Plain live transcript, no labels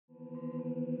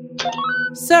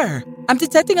Sir, I'm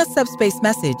detecting a subspace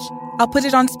message. I'll put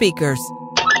it on speakers.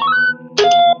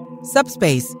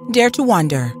 Subspace, dare to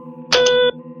wander.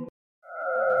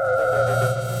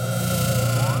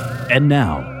 And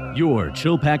now, your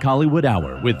Chill Pack Hollywood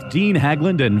Hour with Dean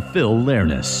Hagland and Phil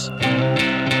Lernis.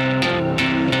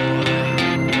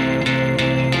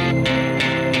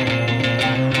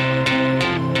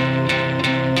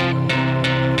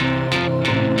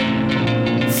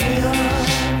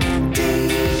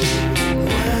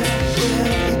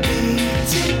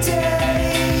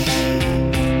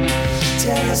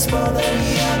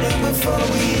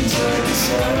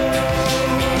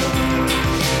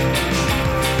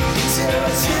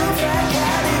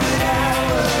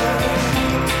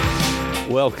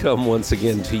 Welcome once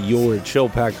again to your Chill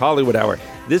Pack Hollywood Hour.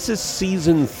 This is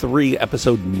Season 3,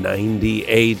 Episode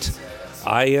 98.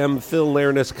 I am Phil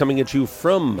Lernis, coming at you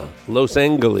from Los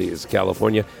Angeles,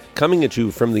 California, coming at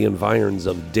you from the environs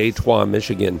of Detroit,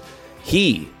 Michigan.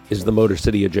 He is the Motor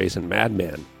City adjacent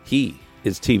madman. He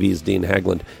is TV's Dean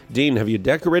Hagland. Dean, have you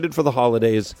decorated for the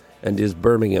holidays, and is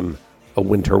Birmingham a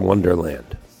winter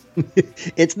wonderland?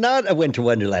 It's not a winter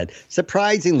wonderland.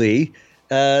 Surprisingly,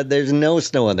 there's no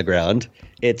snow on the ground.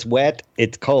 It's wet,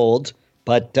 it's cold,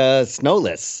 but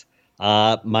snowless.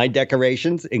 My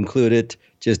decorations included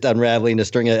just unraveling a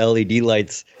string of LED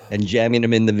lights and jamming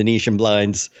them in the Venetian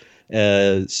blinds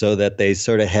so that they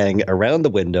sort of hang around the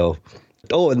window.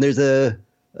 Oh, and there's a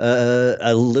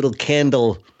little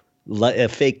candle, a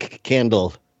fake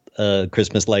candle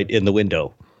Christmas light in the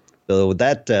window. So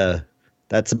that's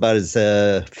about as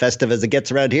festive as it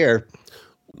gets around here.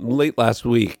 Late last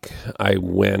week, I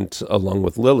went along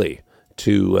with Lily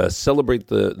to celebrate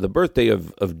the birthday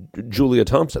of Julia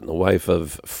Thompson, the wife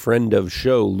of friend of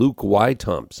show Luke Y.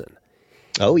 Thompson.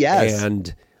 Oh, yes.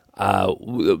 And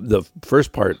the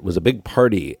first part was a big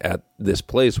party at this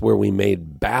place where we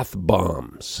made bath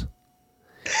bombs.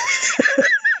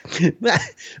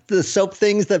 The soap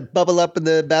things that bubble up in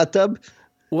the bathtub?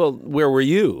 Well, where were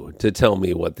you to tell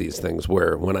me what these things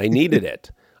were when I needed it?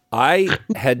 I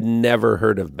had never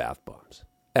heard of bath bombs,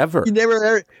 ever. You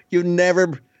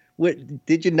never,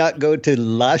 did you not go to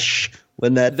Lush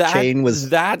when that chain was?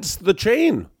 That's the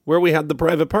chain where we had the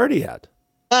private party at.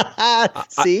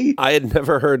 See? I had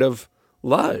never heard of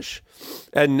Lush,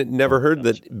 and never heard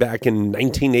that back in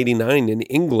 1989 in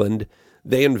England,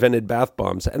 they invented bath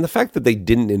bombs. And the fact that they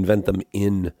didn't invent them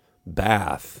in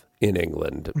Bath in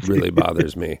England really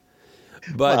bothers me.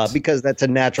 But because that's a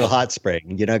natural hot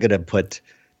spring. You're not going to put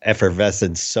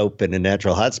effervescent soap in a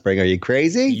natural hot spring. Are you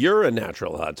crazy? You're a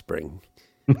natural hot spring.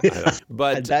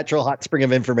 But a natural hot spring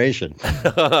of information.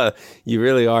 You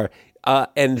really are.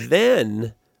 And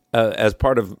then, as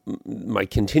part of my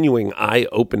continuing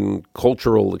eye-open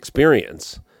cultural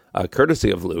experience,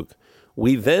 courtesy of Luke,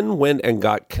 we then went and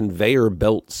got conveyor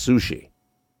belt sushi.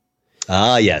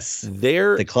 Ah, yes.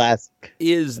 The classic.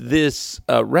 Is this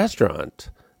restaurant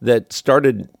that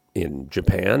started in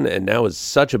Japan and now is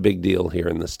such a big deal here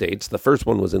in the States. The first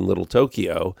one was in Little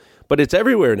Tokyo, but it's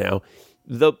everywhere now.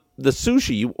 The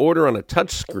sushi you order on a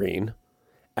touch screen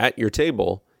at your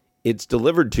table, it's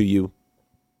delivered to you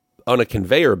on a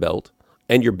conveyor belt,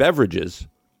 and your beverages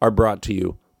are brought to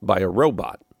you by a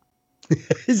robot.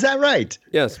 Is that right?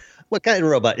 Yes. What kind of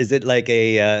robot? Is it like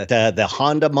the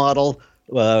Honda model?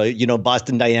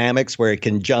 Boston Dynamics, where it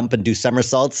can jump and do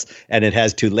somersaults and it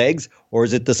has two legs? Or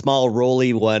is it the small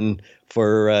rolly one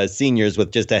for seniors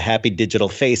with just a happy digital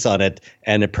face on it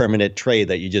and a permanent tray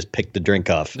that you just pick the drink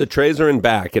off? The trays are in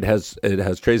back. It has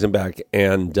trays in back,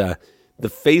 and the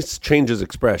face changes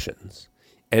expressions,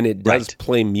 and it does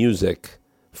play music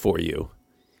for you,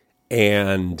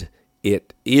 and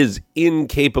it is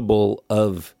incapable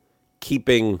of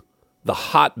keeping the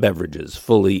hot beverages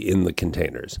fully in the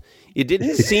containers. It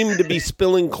didn't seem to be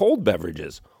spilling cold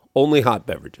beverages, only hot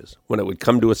beverages when it would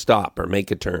come to a stop or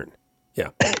make a turn. Yeah.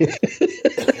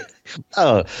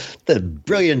 Oh, the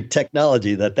brilliant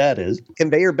technology that is.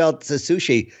 Conveyor belts of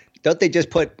sushi, don't they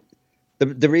just put...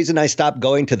 The reason I stopped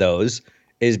going to those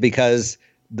is because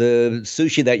the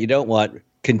sushi that you don't want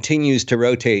continues to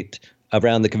rotate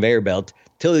around the conveyor belt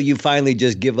till you finally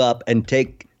just give up and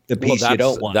take the piece you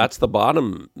don't want. That's the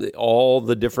bottom. All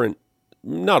the different...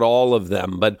 Not all of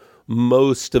them, but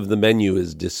most of the menu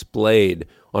is displayed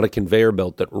on a conveyor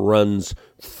belt that runs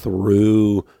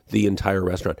through the entire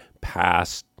restaurant,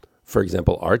 past, for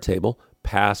example, our table,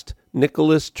 past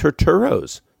Nicholas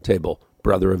Turturro's table,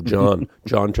 brother of John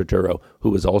Turturro, who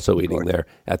was also eating there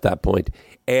at that point,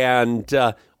 and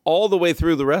all the way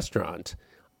through the restaurant.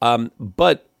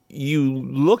 But you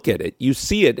look at it, you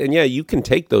see it, and yeah, you can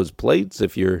take those plates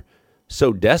if you're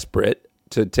so desperate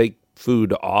to take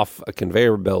food off a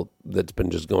conveyor belt that's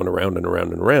been just going around and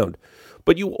around and around.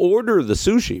 But you order the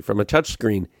sushi from a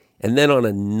touchscreen, and then on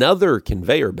another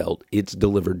conveyor belt, it's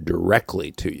delivered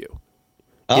directly to you.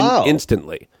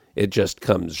 Instantly. It just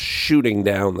comes shooting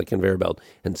down the conveyor belt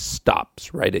and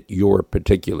stops right at your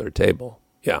particular table.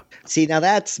 Yeah. See, now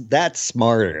that's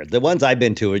smarter. The ones I've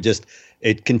been to are just,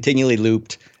 it continually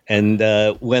looped. And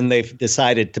when they've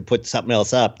decided to put something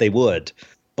else up, they would.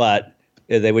 But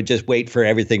they would just wait for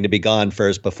everything to be gone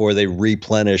first before they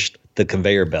replenished the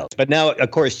conveyor belt. But now,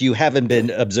 of course, you haven't been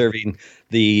observing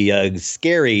the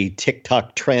scary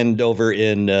TikTok trend over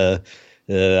in,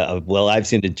 well, I've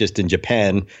seen it just in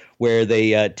Japan, where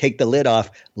they take the lid off,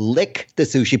 lick the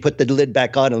sushi, put the lid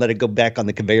back on, and let it go back on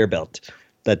the conveyor belt.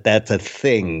 That's a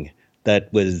thing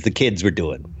that was the kids were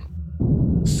doing.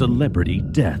 Celebrity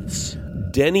deaths.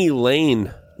 Denny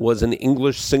Lane was an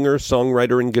English singer,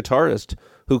 songwriter, and guitarist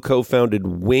who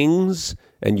co-founded Wings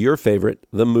and your favorite,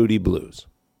 the Moody Blues.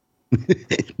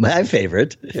 My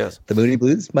favorite. Yes. The Moody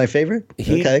Blues, my favorite?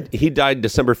 Okay. He died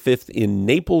December 5th in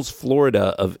Naples,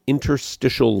 Florida of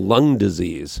interstitial lung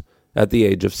disease at the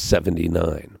age of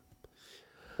 79.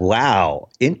 Wow.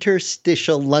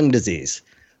 Interstitial lung disease.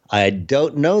 I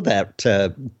don't know that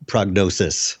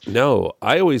prognosis. No,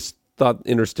 I always thought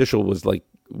interstitial was like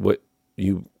what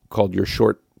you called your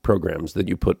short programs that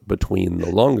you put between the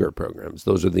longer programs.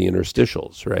 Those are the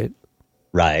interstitials, right?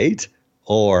 Right.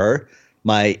 Or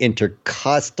my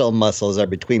intercostal muscles are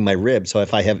between my ribs. So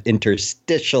if I have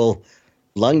interstitial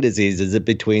lung disease, is it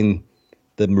between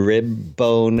the rib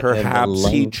bone and the Perhaps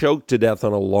lung? he choked to death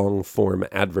on a long-form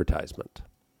advertisement.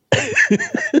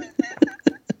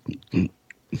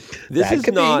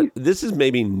 This is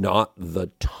maybe not the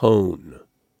tone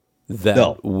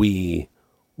that we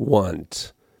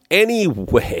want.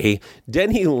 Anyway,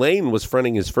 Denny Lane was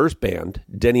fronting his first band,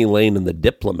 Denny Lane and the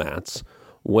Diplomats,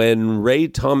 when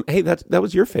that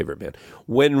was your favorite band.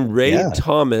 When Ray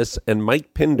Thomas and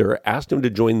Mike Pinder asked him to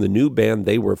join the new band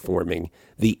they were forming,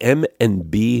 the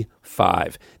M&B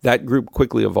 5. That group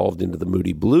quickly evolved into the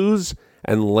Moody Blues,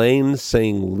 and Lane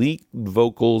sang lead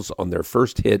vocals on their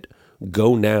first hit,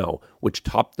 Go Now, which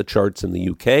topped the charts in the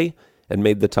UK and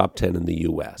made the top 10 in the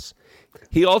US.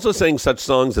 He also sang such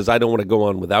songs as I Don't Want to Go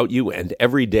On Without You and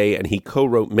Every Day, and he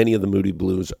co-wrote many of the Moody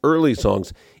Blues' early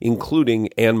songs, including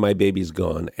And My Baby's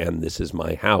Gone and This Is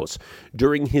My House.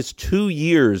 During his 2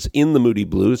 years in the Moody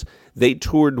Blues, they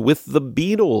toured with the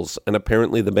Beatles, and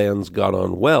apparently the bands got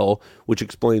on well, which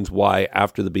explains why,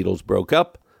 after the Beatles broke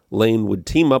up, Lane would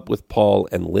team up with Paul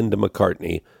and Linda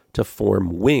McCartney to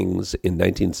form Wings in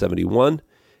 1971,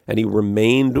 and he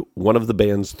remained one of the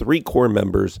band's 3 core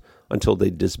members until they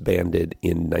disbanded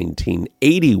in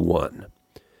 1981.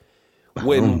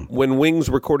 When Wings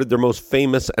recorded their most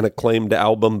famous and acclaimed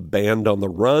album, Band on the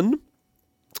Run,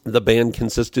 the band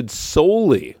consisted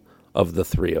solely of the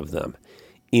 3 of them.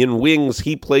 In Wings,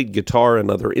 he played guitar and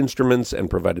other instruments and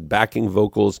provided backing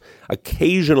vocals,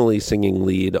 occasionally singing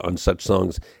lead on such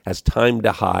songs as Time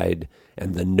to Hide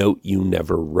and The Note You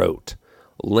Never Wrote.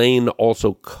 Lane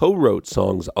also co-wrote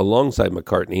songs alongside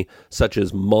McCartney, such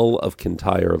as Mull of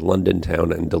Kintyre, London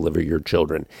Town, and Deliver Your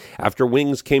Children. After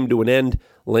Wings came to an end,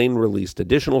 Lane released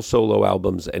additional solo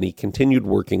albums, and he continued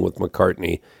working with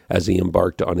McCartney as he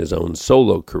embarked on his own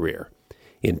solo career.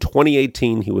 In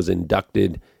 2018, he was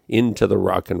inducted into the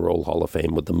Rock and Roll Hall of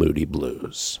Fame with the Moody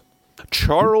Blues.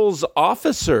 Charles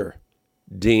Officer,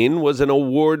 Dean, was an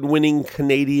award-winning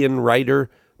Canadian writer,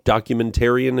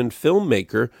 documentarian, and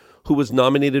filmmaker who was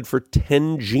nominated for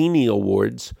 10 Genie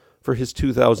Awards for his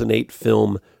 2008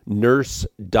 film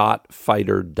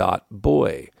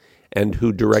Nurse.Fighter.Boy, and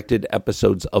who directed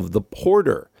episodes of The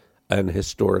Porter, an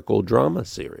historical drama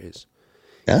series.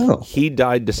 Oh. He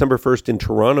died December 1st in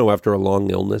Toronto after a long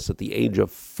illness at the age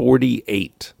of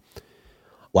 48.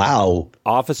 Wow.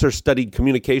 Officer studied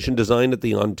communication design at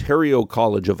the Ontario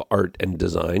College of Art and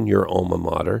Design, your alma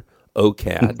mater,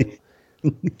 OCAD.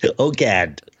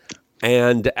 OCAD.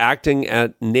 And acting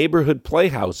at Neighborhood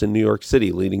Playhouse in New York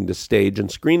City, leading to stage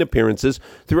and screen appearances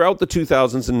throughout the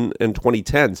 2000s and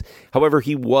 2010s. However,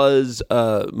 he was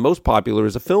most popular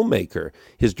as a filmmaker.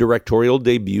 His directorial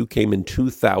debut came in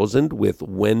 2000 with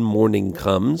When Morning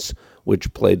Comes,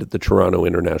 which played at the Toronto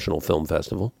International Film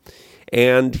Festival.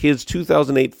 And his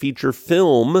 2008 feature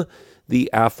film, the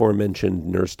aforementioned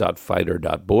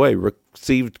Nurse.Fighter.Boy,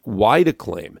 received wide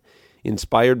acclaim.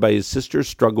 Inspired by his sister's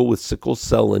struggle with sickle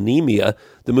cell anemia,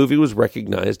 the movie was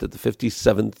recognized at the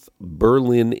 57th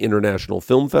Berlin International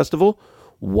Film Festival,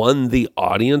 won the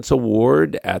Audience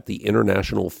Award at the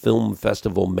International Film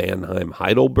Festival Mannheim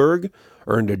Heidelberg,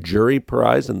 earned a jury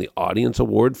prize and the Audience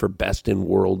Award for Best in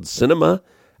World Cinema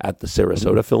at the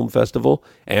Sarasota Film Festival,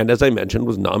 and as I mentioned,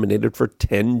 was nominated for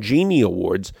 10 Genie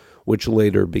Awards, which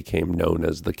later became known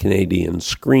as the Canadian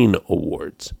Screen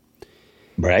Awards.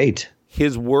 Right.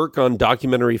 His work on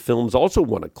documentary films also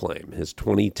won acclaim. His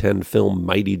 2010 film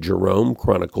Mighty Jerome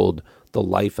chronicled the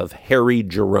life of Harry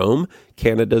Jerome,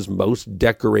 Canada's most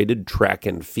decorated track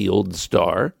and field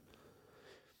star.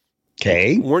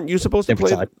 Okay. Weren't you supposed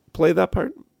to play that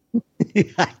part?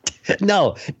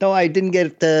 No, I didn't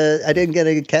get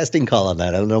a casting call on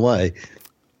that. I don't know why.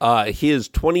 His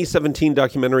 2017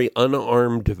 documentary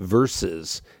Unarmed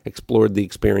Verses explored the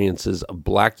experiences of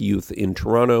black youth in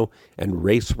Toronto and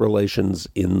race relations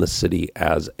in the city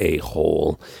as a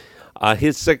whole.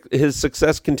 His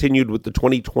success continued with the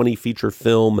 2020 feature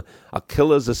film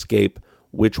Akila's Escape,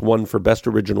 which won for Best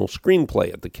Original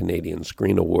Screenplay at the Canadian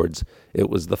Screen Awards. It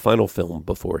was the final film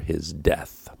before his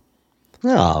death.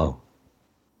 Oh.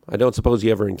 I don't suppose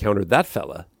you ever encountered that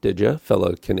fella, did you?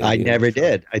 Fellow Canadian. I never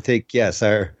did. I think, yes.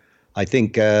 I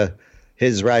think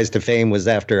his rise to fame was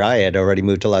after I had already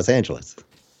moved to Los Angeles.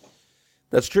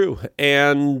 That's true.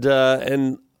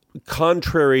 And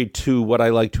contrary to what I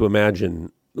like to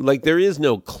imagine, like there is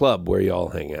no club where you all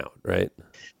hang out, right?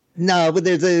 No, but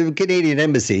there's a Canadian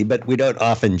embassy, but we don't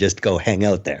often just go hang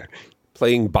out there.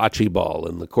 Playing bocce ball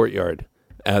in the courtyard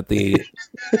at the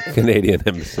Canadian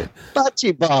embassy.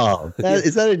 Bocce ball.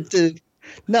 Is that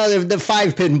no, the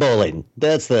 5-pin bowling.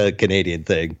 That's the Canadian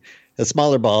thing. A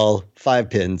smaller ball, 5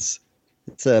 pins.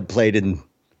 It's played in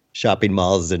shopping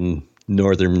malls in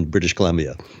northern British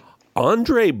Columbia.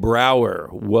 Andre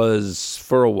Braugher was,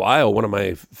 for a while, one of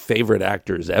my favorite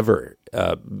actors ever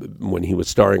when he was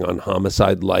starring on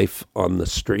Homicide: Life on the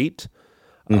Street.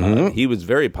 He was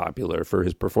very popular for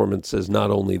his performance as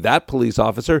not only that police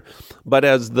officer, but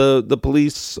as the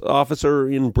police officer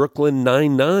in Brooklyn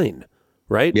Nine-Nine,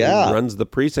 right? Yeah. Who runs the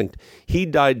precinct. He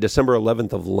died December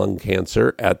 11th of lung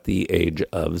cancer at the age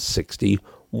of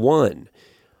 61.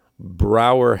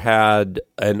 Braugher had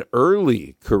an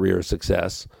early career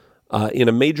success in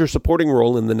a major supporting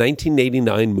role in the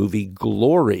 1989 movie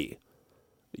Glory.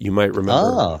 You might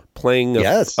remember playing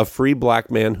a free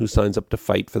black man who signs up to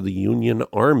fight for the Union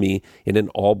Army in an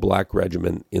all-black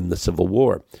regiment in the Civil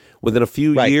War. Within a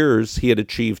few years, he had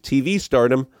achieved TV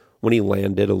stardom when he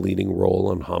landed a leading role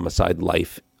on Homicide: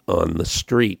 Life on the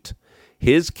Street.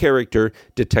 His character,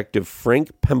 Detective Frank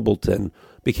Pembleton,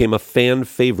 became a fan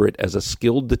favorite as a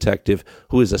skilled detective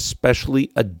who is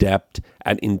especially adept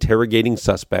at interrogating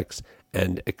suspects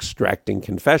and extracting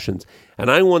confessions. And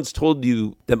I once told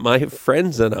you that my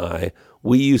friends and I,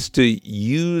 we used to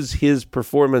use his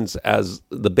performance as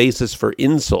the basis for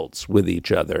insults with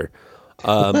each other.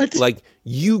 Like,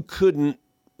 you couldn't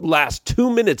last 2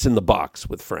 minutes in the box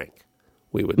with Frank,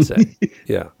 we would say.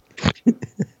 Yeah.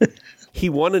 He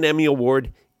won an Emmy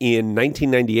Award in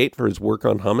 1998 for his work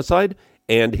on Homicide,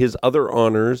 and his other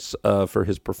honors for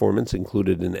his performance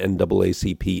included an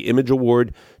NAACP Image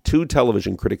Award, 2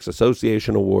 Television Critics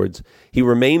Association Awards. He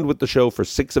remained with the show for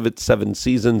 6 of its 7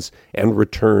 seasons and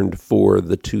returned for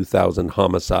the 2000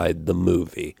 Homicide, the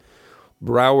movie.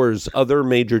 Braugher's other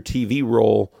major TV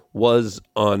role was,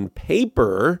 on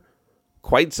paper,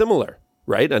 quite similar,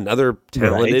 right? Another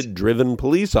talented, driven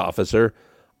police officer.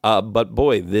 But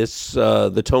boy,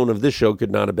 the tone of this show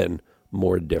could not have been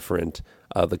more different.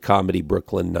 The comedy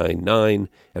Brooklyn Nine-Nine,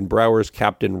 and Braugher's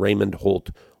Captain Raymond Holt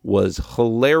was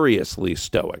hilariously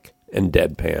stoic and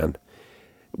deadpan.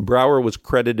 Braugher was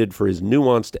credited for his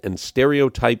nuanced and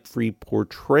stereotype-free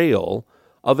portrayal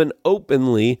of an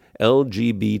openly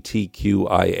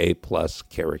LGBTQIA+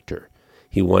 character.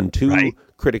 He won 2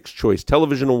 Critics' Choice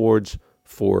Television Awards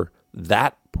for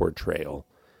that portrayal.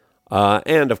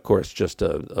 And, of course, just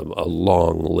a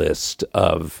long list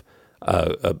of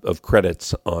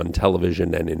credits on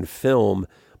television and in film.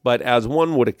 But as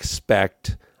one would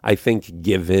expect, I think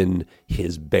given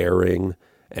his bearing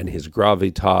and his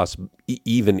gravitas,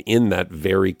 even in that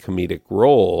very comedic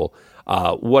role,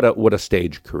 what a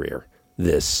stage career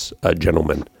this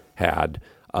gentleman had.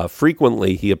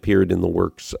 Frequently, he appeared in the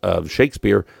works of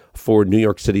Shakespeare for New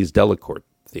York City's Delacorte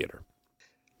Theater.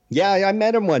 Yeah, I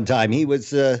met him one time. He was,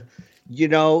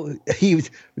 he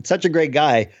was such a great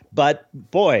guy. But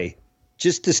boy,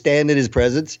 just to stand in his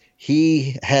presence,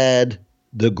 he had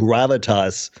the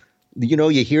gravitas. You know,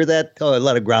 you hear that? Oh, a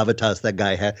lot of gravitas that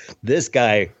guy had. This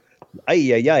guy,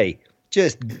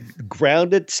 just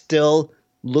grounded, still,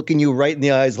 looking you right in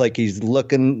the eyes like he's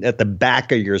looking at the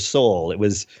back of your soul. It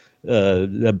was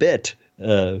a bit.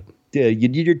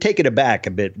 You're taken aback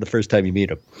a bit the first time you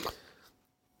meet him.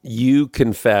 You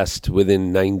confessed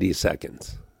within 90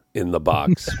 seconds in the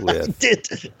box with...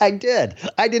 I did.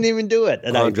 I didn't even do it.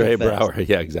 And Andre Braugher.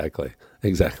 Yeah, exactly.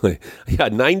 Exactly. Yeah,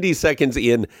 90 seconds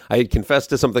in, I had confessed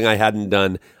to something I hadn't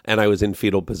done, and I was in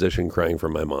fetal position crying for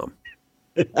my mom.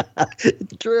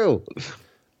 True.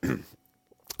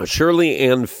 Shirley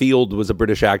Ann Field was a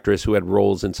British actress who had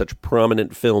roles in such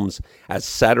prominent films as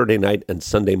Saturday Night and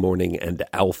Sunday Morning and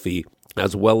Alfie,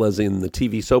 as well as in the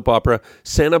TV soap opera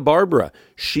Santa Barbara.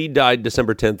 She died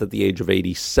December 10th at the age of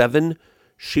 87.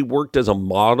 She worked as a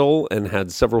model and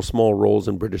had several small roles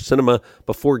in British cinema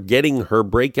before getting her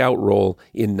breakout role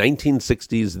in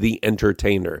 1960's The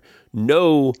Entertainer.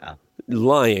 No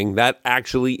lying, that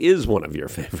actually is one of your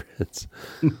favorites.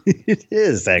 It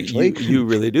is, actually. You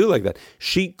really do like that.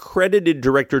 She credited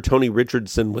director Tony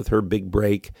Richardson with her big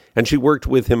break, and she worked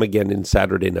with him again in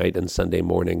Saturday Night and Sunday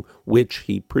Morning, which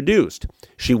he produced.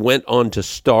 She went on to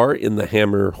star in the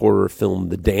Hammer horror film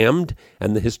The Damned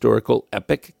and the historical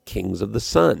epic Kings of the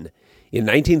Sun. In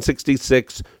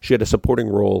 1966, she had a supporting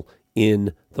role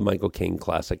in the Michael Caine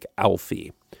classic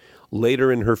Alfie.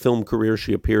 Later in her film career,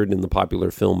 she appeared in the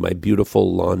popular film My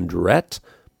Beautiful Laundrette.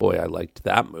 Boy, I liked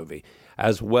that movie.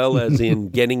 As well as in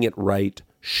Getting It Right,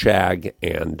 Shag,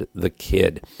 and The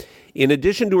Kid. In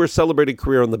addition to her celebrated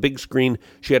career on the big screen,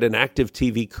 she had an active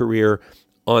TV career.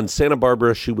 On Santa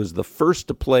Barbara, she was the first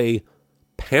to play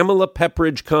Pamela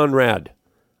Pepperidge Conrad,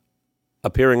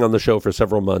 appearing on the show for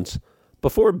several months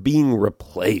before being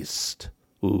replaced.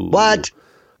 Ooh. What?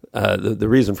 The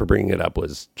reason for bringing it up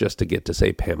was just to get to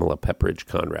say Pamela Pepperidge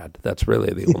Conrad. That's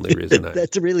really the only reason.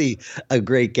 That's really a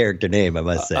great character name, I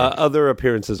must say. Other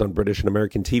appearances on British and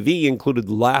American TV included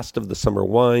Last of the Summer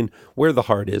Wine, Where the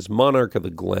Heart Is, Monarch of the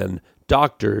Glen,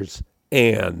 Doctors,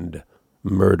 and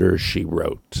Murder, She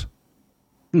Wrote.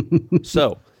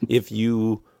 So, if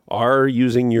you are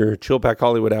using your Chill Pack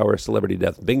Hollywood Hour Celebrity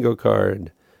Death Bingo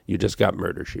card, you just got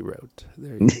Murder, She Wrote.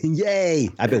 There you go. Yay!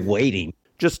 I've been waiting.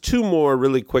 Just two more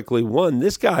really quickly. One,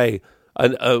 this guy,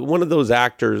 one of those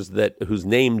actors whose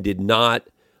name did not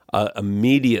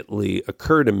immediately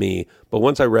occur to me, but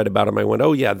once I read about him, I went,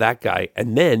 oh yeah, that guy,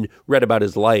 and then read about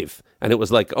his life, and it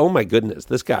was like, oh my goodness,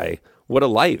 this guy, what a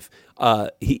life.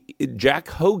 Jack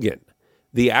Hogan,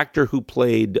 the actor who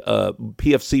played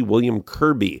PFC William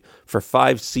Kirby for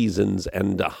 5 seasons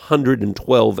and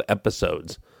 112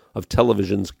 episodes of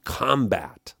television's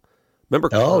Combat. Remember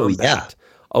Combat? Oh, yeah.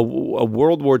 A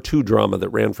World War II drama that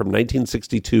ran from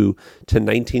 1962 to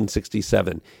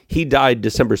 1967. He died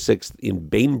December 6th in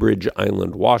Bainbridge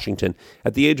Island, Washington,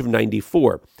 at the age of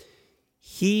 94.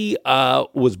 He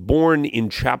was born in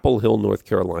Chapel Hill, North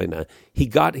Carolina. He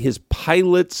got his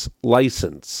pilot's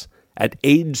license at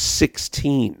age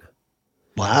 16.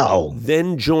 Wow.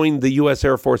 Then joined the U.S.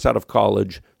 Air Force out of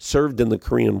college, served in the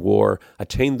Korean War,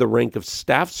 attained the rank of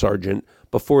staff sergeant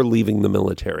before leaving the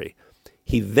military.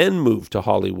 He then moved to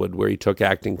Hollywood, where he took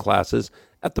acting classes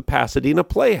at the Pasadena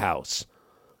Playhouse.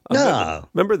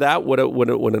 Remember that? What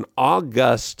an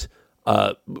august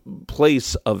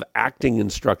place of acting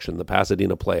instruction the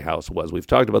Pasadena Playhouse was. We've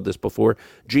talked about this before.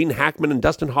 Gene Hackman and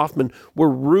Dustin Hoffman were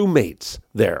roommates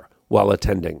there while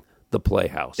attending the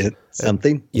Playhouse.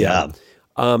 Something? Yeah.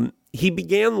 He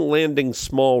began landing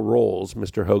small roles,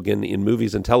 Mr. Hogan, in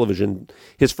movies and television.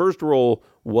 His first role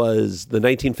was the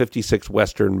 1956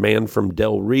 Western Man from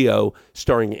Del Rio,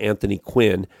 starring Anthony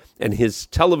Quinn, and his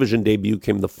television debut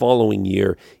came the following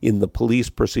year in the police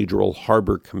procedural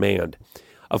Harbor Command.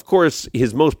 Of course,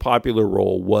 his most popular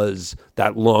role was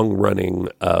that long-running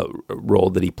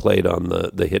role that he played on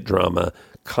the hit drama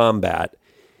Combat.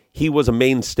 He was a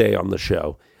mainstay on the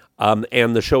show.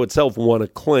 And the show itself won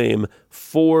acclaim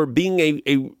for being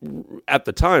a at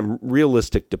the time,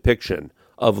 realistic depiction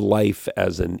of life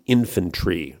as an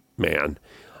infantry man.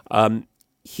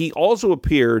 He also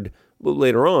appeared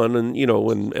later on,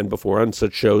 and before on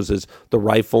such shows as The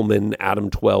Rifleman, Adam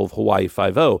 12, Hawaii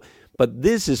Five-0. But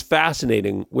this is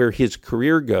fascinating where his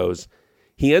career goes.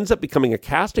 He ends up becoming a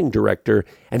casting director,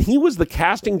 and he was the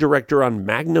casting director on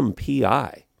Magnum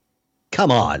P.I.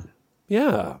 Come on.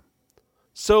 Yeah.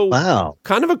 So, wow.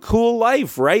 Kind of a cool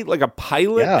life, right? Like a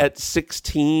pilot at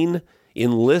 16,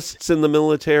 enlists in the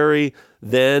military,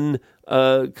 then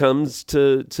comes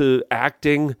to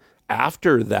acting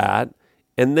after that,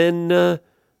 and then,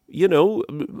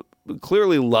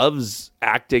 clearly loves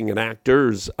acting and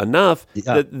actors enough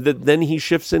that then he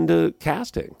shifts into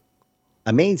casting.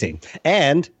 Amazing.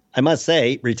 And I must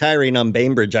say, retiring on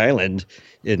Bainbridge Island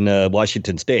in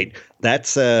Washington State,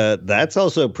 that's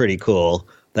also pretty cool.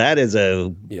 That is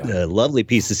a lovely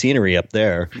piece of scenery up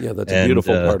there. Yeah, that's a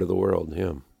beautiful part of the world.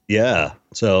 Yeah. Yeah.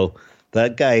 So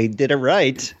that guy did it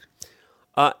right.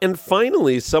 And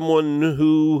finally, someone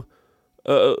who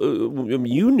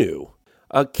you knew,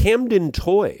 Camden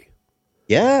Toy.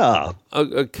 Yeah.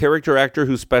 A character actor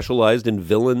who specialized in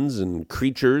villains and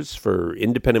creatures for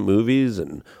independent movies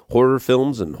and horror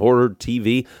films and horror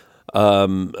TV,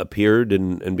 appeared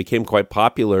and became quite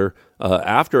popular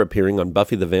after appearing on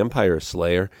Buffy the Vampire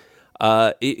Slayer.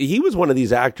 He was one of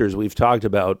these actors we've talked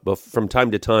about from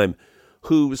time to time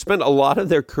who spent a lot of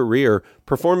their career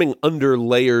performing under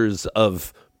layers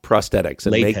of prosthetics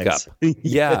and Latex. makeup.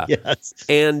 Yeah. Yes.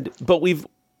 But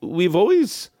we've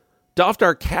always doffed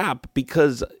our cap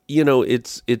because,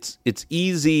 it's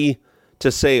easy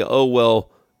to say, oh,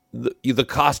 well, the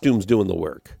costume's doing the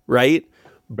work, right?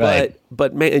 Right.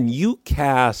 But man, you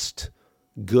cast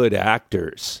good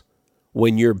actors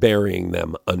when you're burying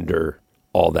them under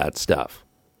all that stuff.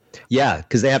 Yeah,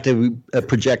 because they have to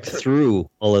project through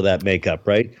all of that makeup,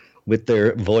 right? With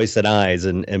their voice and eyes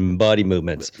and body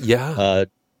movements. Yeah.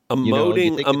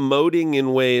 Emoting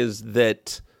in ways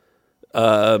that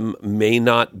may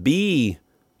not be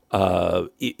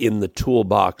in the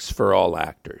toolbox for all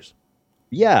actors.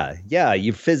 Yeah,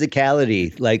 your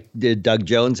physicality, like Doug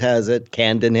Jones has it,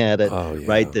 Camden had it,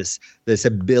 right? This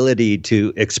ability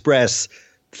to express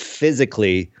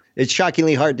physically, it's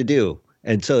shockingly hard to do.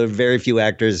 And so very few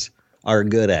actors are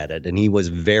good at it, and he was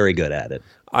very good at it.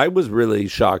 I was really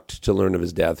shocked to learn of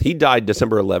his death. He died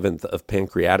December 11th of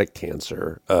pancreatic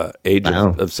cancer, age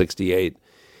of 68.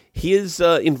 His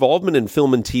involvement in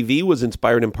film and TV was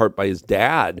inspired in part by his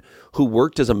dad, who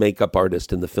worked as a makeup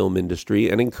artist in the film industry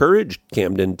and encouraged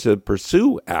Camden to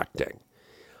pursue acting.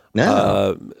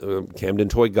 Camden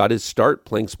Toy got his start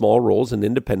playing small roles in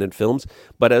independent films,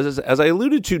 but as I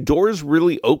alluded to, doors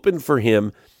really opened for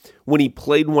him when he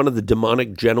played one of the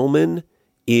demonic gentlemen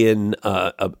in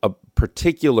a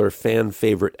particular fan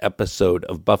favorite episode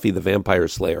of Buffy the Vampire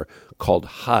Slayer called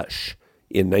Hush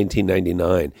in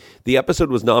 1999. The episode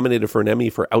was nominated for an Emmy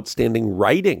for Outstanding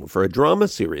Writing for a drama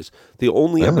series, the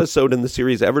only episode in the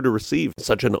series ever to receive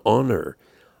such an honor.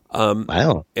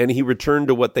 Wow. And he returned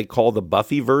to what they call the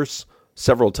Buffyverse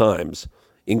several times,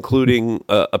 including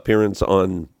appearance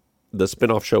on the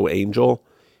spinoff show Angel.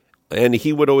 And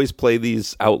he would always play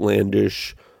these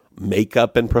outlandish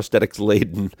makeup and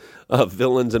prosthetics-laden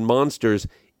villains and monsters,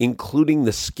 including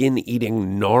the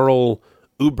skin-eating gnarl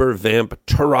Uber-vamp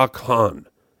Turok Han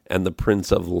and the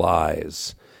Prince of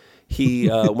Lies. He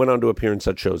went on to appear in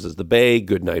such shows as The Bay,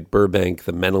 Goodnight Burbank,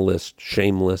 The Mentalist,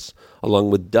 Shameless, along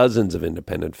with dozens of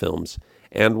independent films,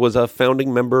 and was a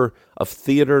founding member of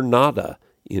Theater Nada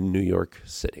in New York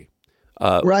City.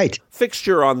 Right.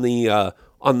 Fixture on the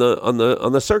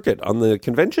circuit, on the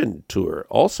convention tour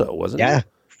also, wasn't it?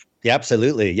 Yeah,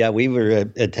 absolutely. Yeah, we were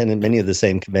attending many of the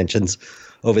same conventions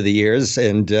over the years,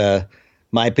 and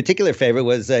my particular favorite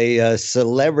was a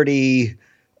celebrity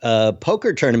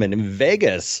poker tournament in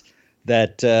Vegas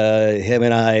that him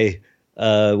and I,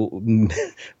 I'm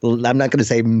not going to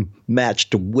say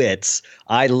matched wits.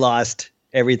 I lost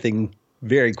everything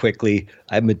very quickly.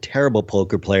 I'm a terrible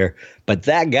poker player, but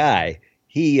that guy,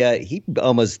 he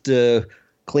almost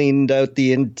cleaned out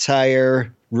the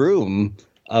entire room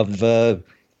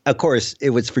of course,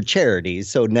 it was for charity,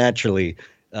 so naturally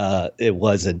it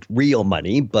wasn't real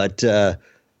money, but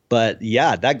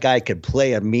yeah, that guy could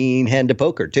play a mean hand of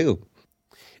poker too.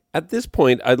 At this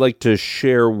point, I'd like to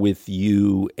share with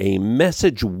you a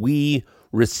message we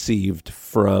received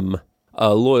from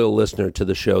a loyal listener to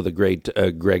the show, the great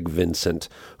Greg Vincent,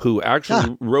 who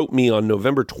actually wrote me on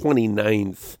November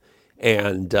 29th,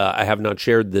 and I have not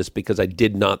shared this because I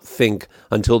did not think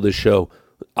until this show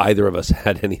either of us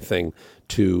had anything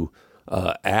to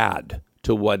add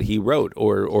to what he wrote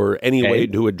or any way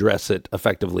to address it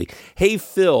effectively. Hey,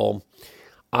 Phil,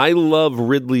 I love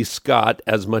Ridley Scott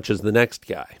as much as the next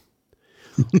guy.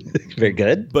 Very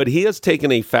good. But he has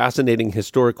taken a fascinating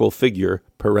historical figure,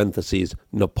 parentheses,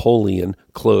 Napoleon,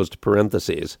 closed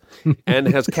parentheses, and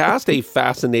has cast a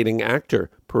fascinating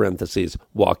actor, parentheses,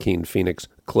 Joaquin Phoenix,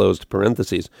 closed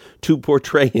parentheses, to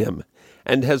portray him,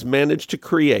 and has managed to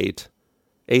create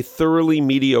a thoroughly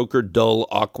mediocre, dull,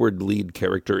 awkward lead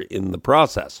character in the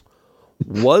process.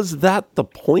 Was that the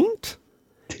point?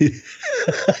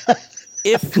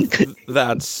 If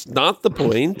that's not the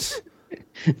point,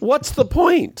 what's the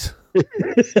point?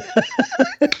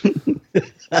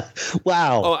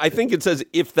 Wow. Oh, I think it says,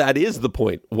 if that is the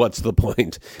point, what's the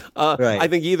point? Right. I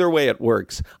think either way it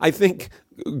works. I think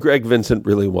Greg Vincent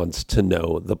really wants to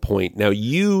know the point. Now,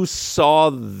 you saw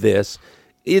this.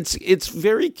 It's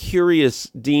very curious,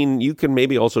 Dean. You can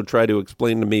maybe also try to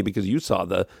explain to me, because you saw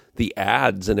the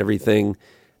ads and everything.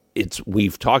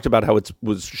 We've talked about how it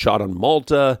was shot on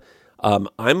Malta.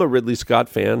 I'm a Ridley Scott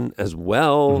fan as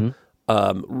well.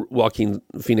 Mm-hmm. Joaquin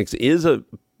Phoenix is a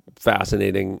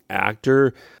fascinating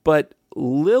actor, but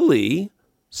Lily,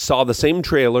 saw the same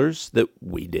trailers that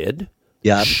we did.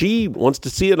 Yeah. She wants to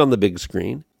see it on the big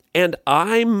screen. And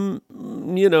I'm,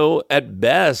 at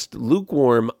best,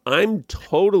 lukewarm. I'm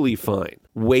totally fine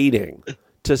waiting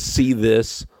to see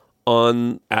this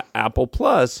on Apple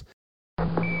Plus.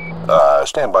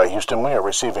 Stand by, Houston. We are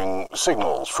receiving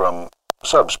signals from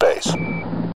subspace.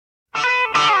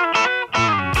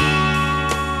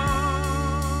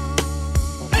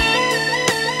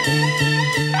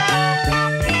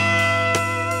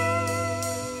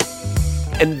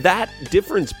 And that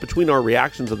difference between our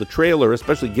reactions of the trailer,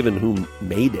 especially given who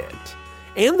made it,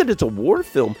 and that it's a war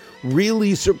film,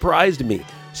 really surprised me.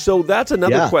 So that's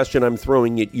another question I'm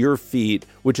throwing at your feet,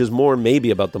 which is more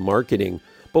maybe about the marketing.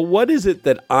 But what is it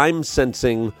that I'm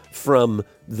sensing from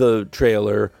the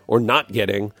trailer or not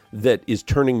getting that is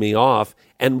turning me off?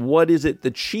 And what is it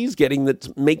that she's getting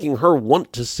that's making her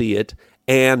want to see it?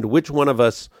 And which one of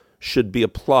us should be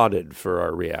applauded for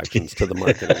our reactions to the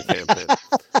marketing campaign?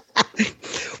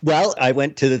 Well, I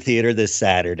went to the theater this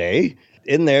Saturday.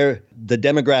 In there, the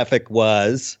demographic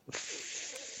was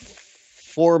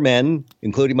 4 men,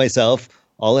 including myself,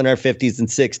 all in our 50s and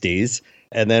 60s,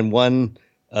 and then one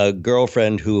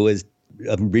girlfriend who was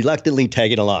reluctantly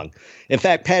tagging along. In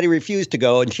fact, Patty refused to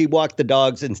go, and she walked the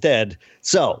dogs instead.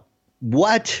 So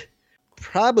what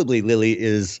probably, Lily,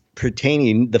 is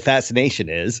pertaining, the fascination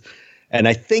is, and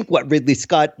I think what Ridley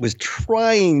Scott was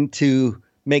trying to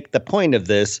make the point of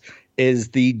this is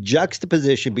the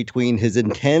juxtaposition between his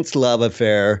intense love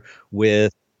affair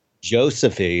with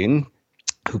Josephine,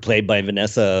 who played by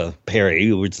Vanessa Perry,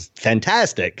 who was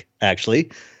fantastic,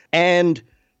 actually, and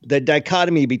the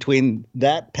dichotomy between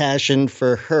that passion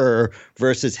for her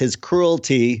versus his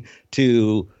cruelty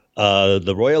to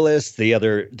the royalists,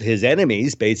 his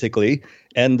enemies, basically,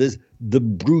 and the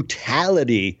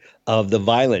brutality of the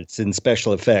violence and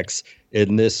special effects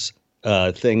in this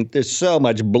thing. There's so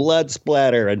much blood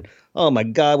splatter, and oh my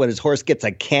God, when his horse gets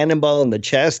a cannonball in the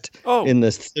chest in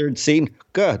the third scene,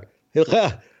 God,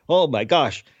 oh my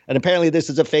gosh. And apparently this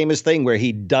is a famous thing where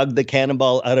he dug the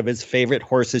cannonball out of his favorite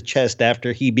horse's chest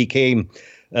after he became,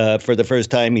 for the first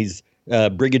time, he's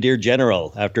brigadier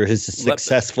general after his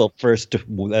successful first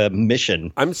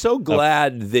mission. I'm so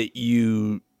glad that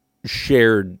you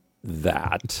shared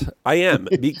that. I am,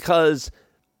 because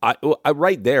I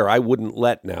right there, I wouldn't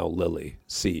let now Lily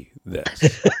see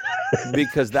this.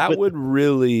 Because that would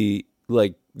really,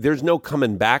 there's no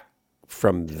coming back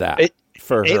from that.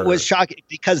 For her. It was shocking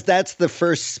because that's the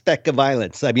first speck of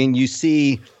violence. I mean, you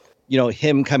see,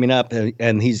 him coming up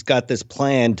and he's got this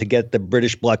plan to get the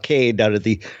British blockade out of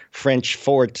the French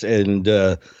fort and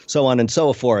so on and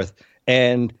so forth.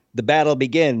 And the battle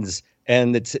begins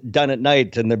and it's done at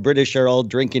night and the British are all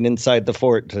drinking inside the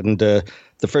fort and the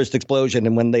first explosion.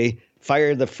 And when they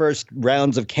fire the first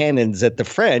rounds of cannons at the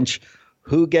French,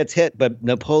 who gets hit but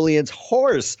Napoleon's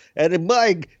horse? And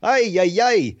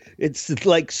it's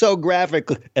like so graphic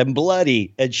and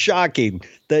bloody and shocking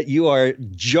that you are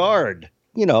jarred.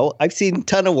 I've seen a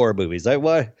ton of war movies.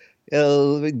 But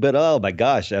oh my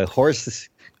gosh, a horse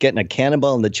getting a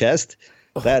cannonball in the chest,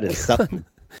 that is something.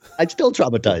 I'm still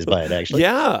traumatized by it, actually.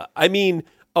 Yeah, I mean,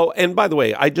 and by the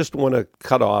way, I just want to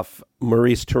cut off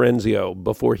Maurice Terenzio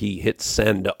before he hits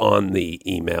send on the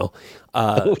email.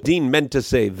 Dean meant to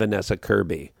say Vanessa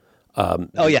Kirby.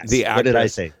 Yes. The actress, what did I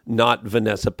say? Not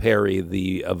Vanessa Perry,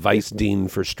 the vice dean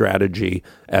for strategy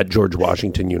at George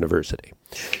Washington University.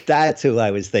 That's who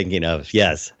I was thinking of.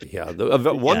 Yes. Yeah.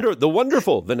 The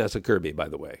wonderful Vanessa Kirby, by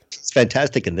the way. It's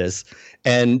fantastic in this.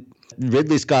 And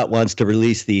Ridley Scott wants to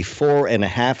release the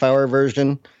 4.5-hour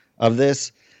version of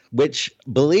this, which,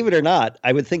 believe it or not,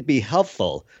 I would think be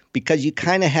helpful because you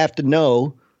kind of have to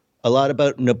know a lot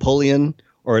about Napoleon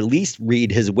or at least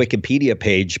read his Wikipedia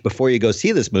page before you go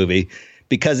see this movie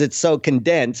because it's so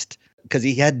condensed because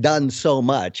he had done so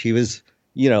much. He was,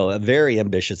 a very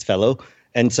ambitious fellow.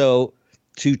 And so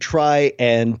to try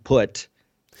and put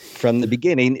from the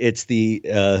beginning, it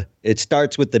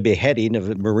starts with the beheading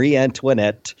of Marie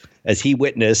Antoinette as he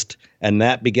witnessed, and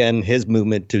that began his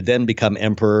movement to then become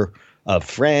emperor of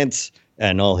France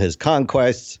and all his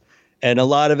conquests. And a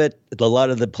lot of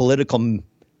the political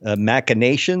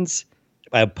machinations,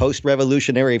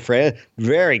 post-revolutionary France,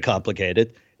 very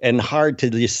complicated and hard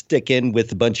to just stick in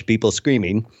with a bunch of people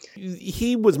screaming.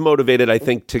 He was motivated, I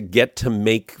think, to get to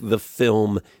make the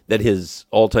film that his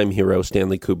all-time hero,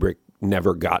 Stanley Kubrick,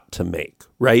 never got to make,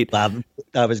 right?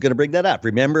 I was going to bring that up.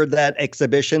 Remember that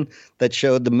exhibition that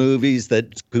showed the movies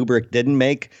that Kubrick didn't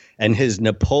make? And his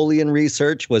Napoleon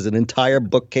research was an entire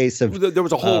bookcase of... There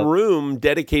was a whole room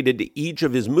dedicated to each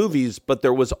of his movies, but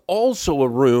there was also a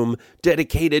room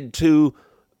dedicated to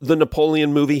the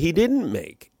Napoleon movie he didn't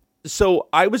make. So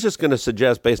I was just going to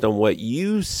suggest, based on what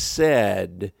you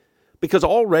said, because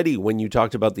already when you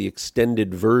talked about the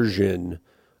extended version,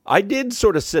 I did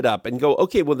sort of sit up and go,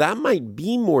 okay, well, that might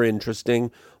be more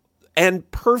interesting and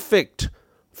perfect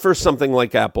for something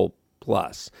like Apple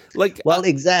Plus. Well,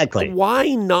 exactly.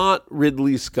 Why not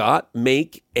Ridley Scott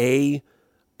make an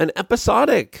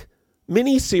episodic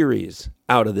miniseries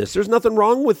out of this? There's nothing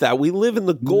wrong with that. We live in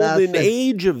the golden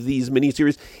age of these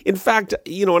miniseries. In fact,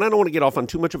 and I don't want to get off on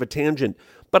too much of a tangent,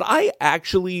 but I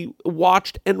actually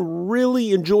watched and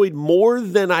really enjoyed more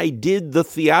than I did the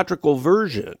theatrical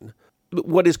version,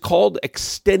 what is called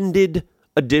extended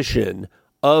edition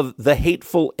of The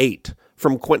Hateful Eight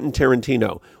from Quentin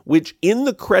Tarantino, which in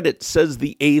the credits says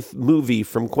the 8th movie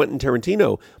from Quentin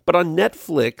Tarantino, but on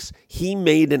Netflix, he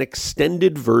made an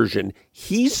extended version.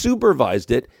 He supervised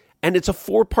it, and it's a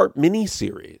 4-part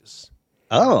miniseries.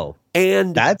 Oh,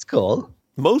 and that's cool.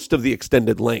 Most of the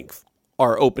extended length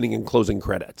are opening and closing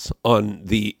credits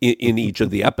in each of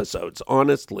the episodes.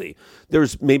 Honestly,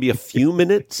 there's maybe a few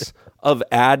minutes of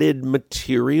added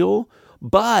material,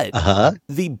 but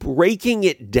the breaking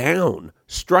it down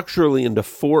structurally into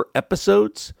 4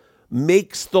 episodes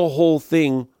makes the whole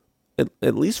thing,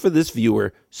 at least for this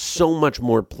viewer, so much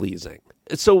more pleasing.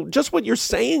 So just what you're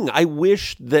saying, I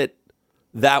wish that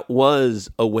was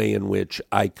a way in which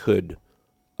I could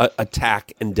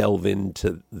attack and delve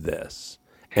into this.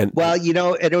 And well,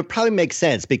 it would probably make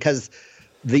sense because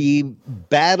the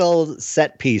battle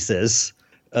set pieces,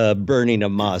 burning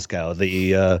of Moscow,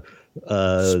 spoiler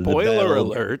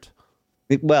alert.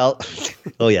 Well,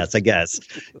 oh yes, I guess.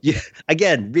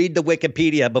 Again, read the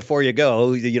Wikipedia before you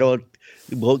go.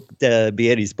 Won't be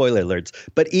any spoiler alerts.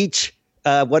 But each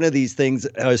one of these things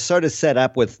are sort of set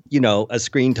up with, a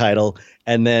screen title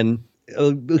and then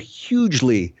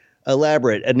hugely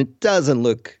elaborate. And it doesn't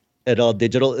look at all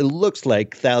digital. It looks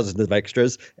like thousands of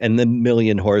extras and the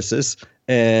million horses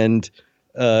and,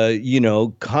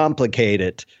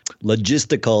 complicated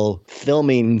logistical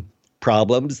filming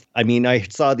problems. I mean, I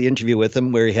saw the interview with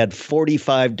him where he had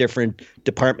 45 different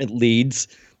department leads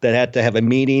that had to have a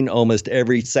meeting almost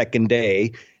every second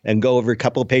day and go over a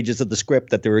couple of pages of the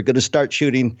script that they were going to start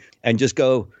shooting and just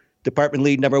go, department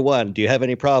lead number 1, do you have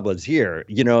any problems here?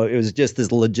 It was just this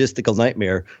logistical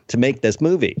nightmare to make this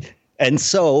movie. And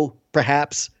so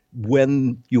perhaps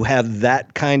when you have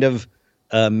that kind of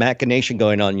machination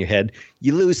going on in your head,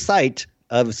 you lose sight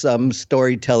of some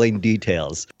storytelling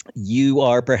details. You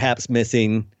are perhaps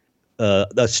missing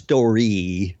a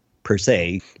story per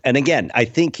se. And again, I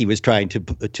think he was trying to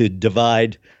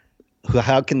divide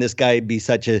how can this guy be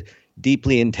such a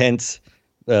deeply intense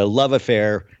love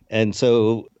affair and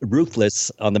so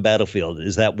ruthless on the battlefield?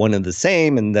 Is that one and the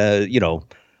same? And,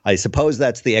 I suppose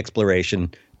that's the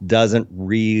exploration. Doesn't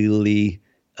really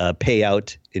pay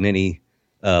out in any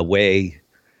way.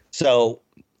 So,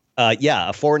 a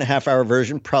 4.5-hour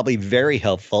version, probably very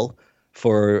helpful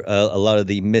for a lot of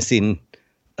the missing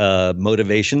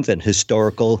motivations and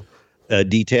historical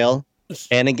detail.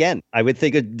 And again, I would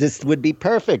think this would be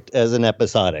perfect as an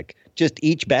episodic, just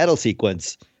each battle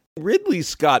sequence. Ridley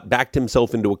Scott backed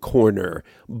himself into a corner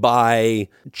by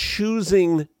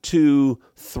choosing to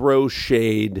throw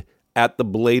shade at the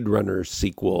Blade Runner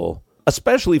sequel,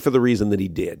 especially for the reason that he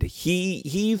did.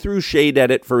 He threw shade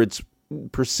at it for its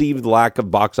perceived lack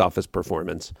of box office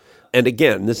performance. And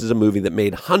again, this is a movie that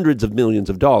made hundreds of millions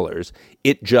of dollars.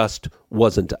 It just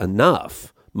wasn't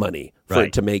enough money for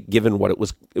it to make, given what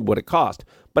it cost.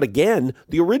 But again,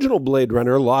 the original Blade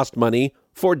Runner lost money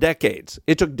for decades.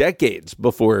 It took decades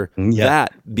before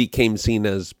that became seen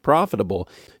as profitable.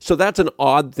 So that's an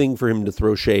odd thing for him to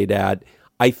throw shade at.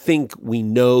 I think we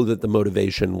know that the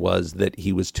motivation was that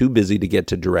he was too busy to get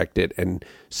to direct it, and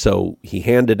so he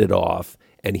handed it off,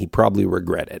 and he probably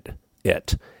regretted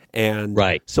it. And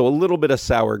so a little bit of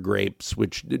sour grapes,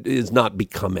 which is not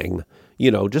becoming,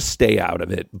 just stay out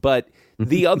of it. But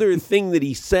the other thing that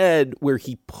he said where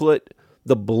he put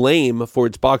the blame for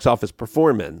its box office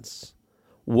performance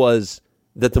was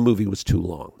that the movie was too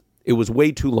long. It was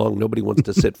way too long. Nobody wants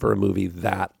to sit for a movie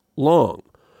that long.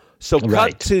 So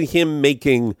cut to him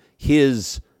making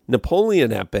his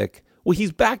Napoleon epic. Well,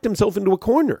 he's backed himself into a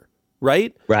corner,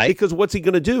 right? Right. Because what's he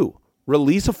going to do?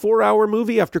 Release a 4-hour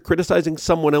movie after criticizing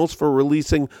someone else for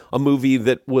releasing a movie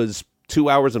that was 2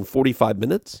 hours and 45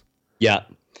 minutes? Yeah.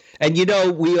 And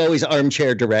we always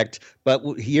armchair direct, but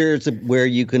here's where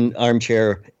you can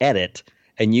armchair edit.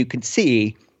 And you can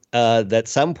see that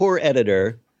some poor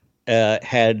editor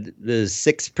had the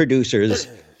 6 producers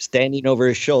standing over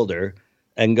his shoulder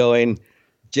and going,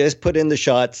 just put in the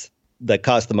shots that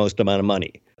cost the most amount of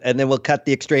money. And then we'll cut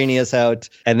the extraneous out.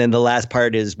 And then the last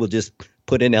part is we'll just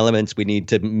put in elements we need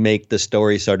to make the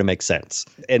story sort of make sense.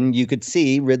 And you could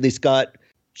see Ridley Scott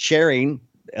sharing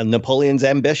Napoleon's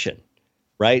ambition,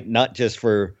 right? Not just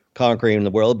for conquering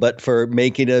the world, but for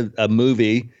making a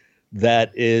movie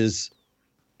that is,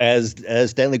 as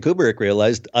Stanley Kubrick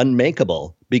realized,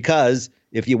 unmakeable. Because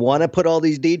if you want to put all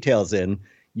these details in,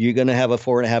 you're going to have a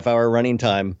 4.5-hour running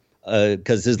time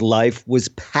because his life was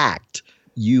packed.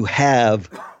 You have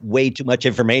way too much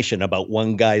information about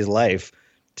one guy's life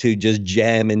to just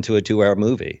jam into a 2-hour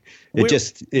movie. It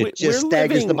just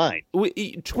staggers the mind.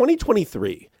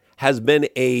 2023 has been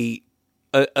a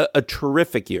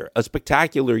terrific year, a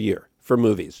spectacular year for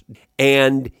movies.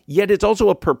 And yet it's also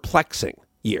a perplexing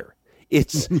year.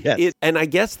 And I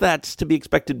guess that's to be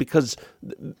expected because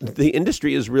the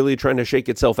industry is really trying to shake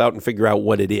itself out and figure out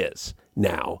what it is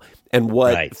now and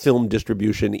what film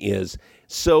distribution is.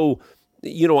 So,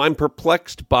 I'm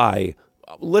perplexed by,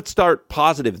 let's start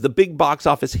positive. The big box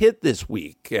office hit this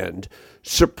week, and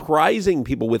surprising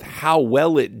people with how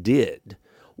well it did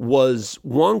was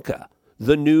Wonka,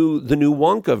 the new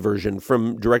Wonka version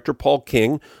from director Paul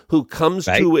King, who comes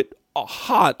to it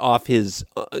hot off his,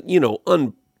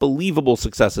 unbelievable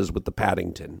successes with the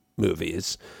Paddington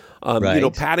movies.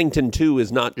 Paddington 2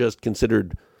 is not just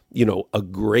considered, a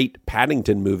great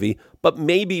Paddington movie, but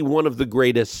maybe one of the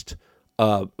greatest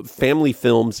family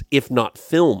films, if not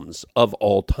films, of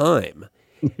all time.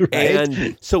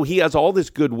 And so he has all this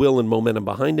goodwill and momentum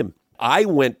behind him. I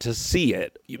went to see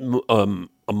it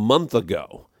a month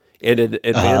ago at an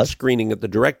advanced screening at the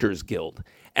Directors Guild,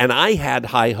 and I had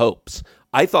high hopes.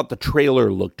 I thought the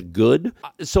trailer looked good,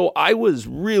 so I was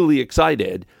really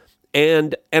excited,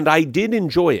 and I did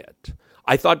enjoy it.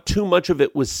 I thought too much of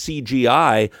it was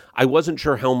CGI. I wasn't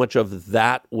sure how much of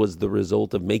that was the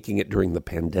result of making it during the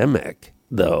pandemic,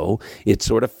 though. It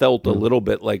sort of felt a little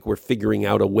bit like we're figuring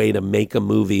out a way to make a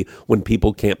movie when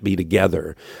people can't be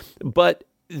together. But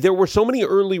there were so many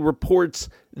early reports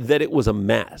that it was a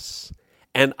mess.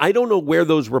 And I don't know where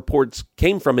those reports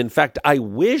came from. In fact, I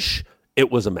wish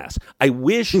it was a mess. I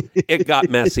wish it got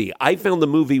messy. I found the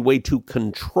movie way too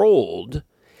controlled.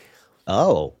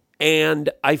 Oh. And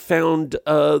I found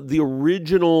the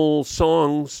original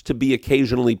songs to be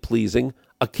occasionally pleasing,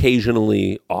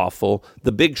 occasionally awful.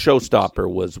 The big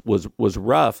showstopper was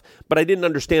rough, but I didn't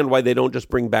understand why they don't just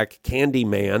bring back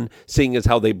Candyman, seeing as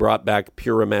how they brought back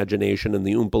Pure Imagination and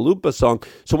the Oompa Loompa song.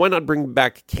 So why not bring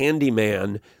back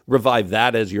Candyman, revive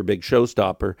that as your big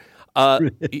showstopper?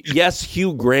 Yes,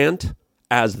 Hugh Grant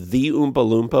as the Oompa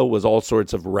Loompa was all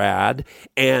sorts of rad,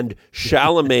 and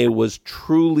Chalamet was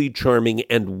truly charming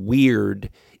and weird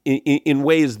in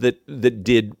ways that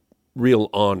did real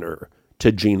honor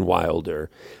to Gene Wilder.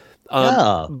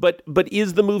 But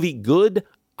is the movie good?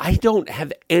 I don't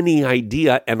have any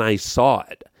idea, and I saw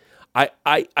it.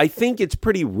 I think it's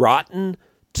pretty rotten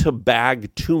to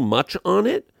bag too much on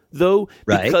it, though,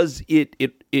 because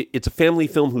it's a family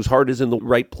film whose heart is in the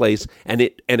right place, and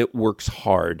it works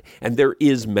hard, and there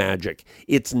is magic.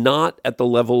 It's not at the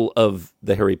level of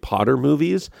the Harry Potter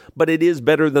movies, but it is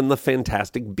better than the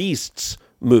Fantastic Beasts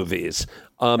movies.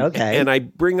 And I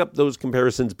bring up those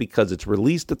comparisons because it's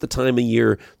released at the time of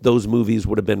year those movies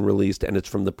would have been released, and it's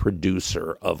from the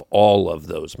producer of all of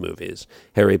those movies,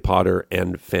 Harry Potter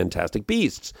and Fantastic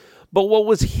Beasts. But what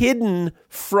was hidden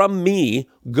from me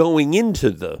going into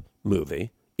the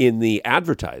movie in the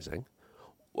advertising,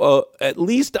 at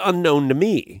least unknown to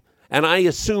me, and I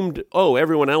assumed,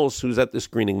 everyone else who's at the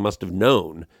screening must have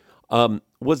known,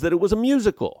 was that it was a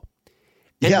musical.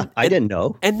 I didn't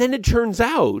know. And then it turns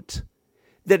out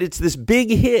that it's this big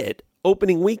hit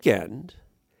opening weekend,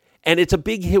 and it's a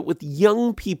big hit with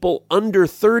young people under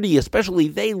 30, especially.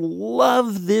 They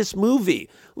love this movie.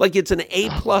 Like it's an A++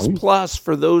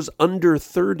 for those under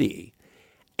 30.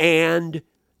 And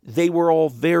they were all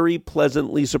very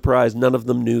pleasantly surprised. None of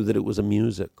them knew that it was a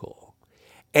musical.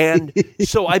 And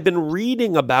so I've been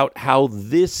reading about how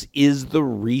this is the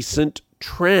recent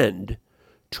trend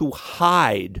to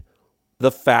hide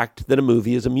the fact that a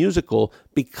movie is a musical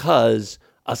because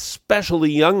especially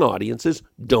young audiences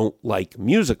don't like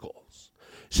musicals.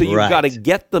 So you've got to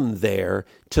get them there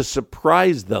to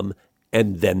surprise them,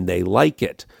 and then they like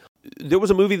it. There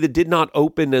was a movie that did not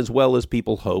open as well as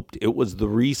people hoped. It was the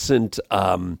recent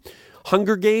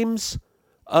Hunger Games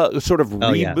sort of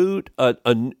reboot.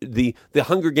 The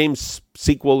Hunger Games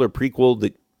sequel or prequel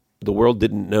that the world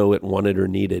didn't know it wanted or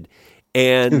needed.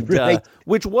 And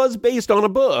which was based on a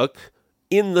book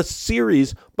in the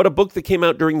series, but a book that came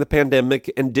out during the pandemic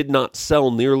and did not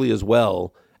sell nearly as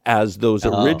well as those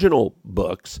original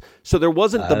books. So there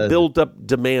wasn't the built-up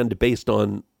demand based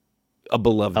on a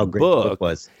beloved book.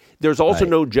 Was. There's also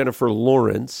no Jennifer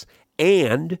Lawrence,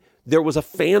 and there was a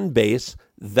fan base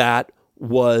that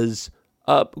was,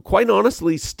 quite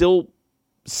honestly, still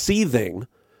seething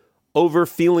over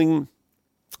feeling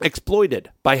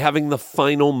exploited by having the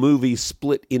final movie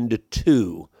split into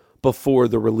two before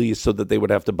the release so that they would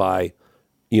have to buy,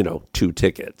 2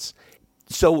 tickets.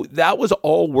 So that was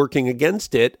all working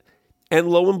against it. And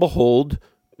lo and behold,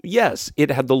 yes, it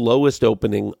had the lowest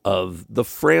opening of the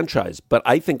franchise. But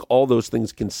I think all those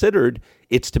things considered,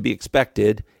 it's to be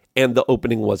expected, and the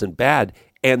opening wasn't bad.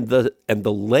 And the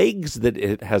legs that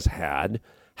it has had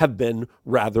have been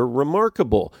rather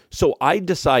remarkable. So I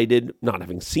decided, not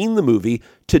having seen the movie,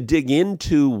 to dig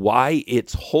into why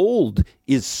its hold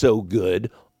is so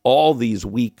good all these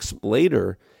weeks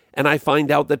later. And I find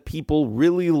out that people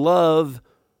really love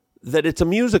that it's a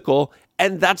musical.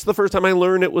 And that's the first time I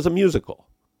learned it was a musical.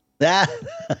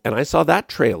 And I saw that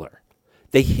trailer.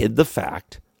 They hid the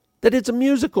fact that it's a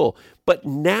musical. But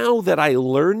now that I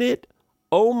learn it,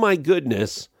 oh my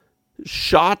goodness,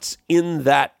 shots in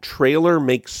that trailer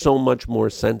make so much more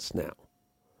sense now.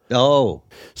 Oh.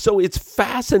 So it's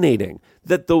fascinating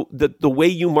that the way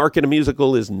you market a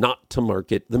musical is not to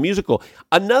market the musical.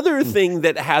 Another thing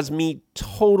that has me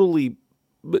totally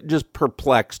just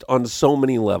perplexed on so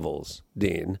many levels,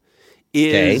 Dean,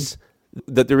 is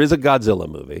that there is a Godzilla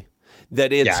movie,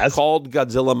 that it's called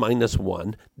Godzilla Minus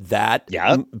One. That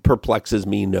perplexes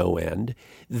me no end.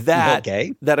 That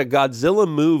a Godzilla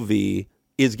movie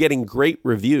is getting great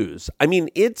reviews. I mean,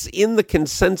 it's in the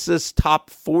consensus top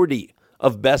 40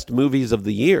 of best movies of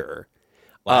the year.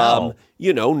 Wow.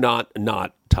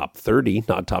 Not top 30,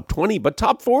 not top 20, but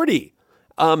top 40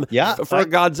 for a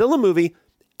Godzilla movie.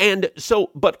 And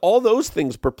so, but all those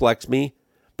things perplex me.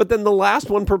 But then the last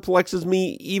one perplexes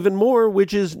me even more,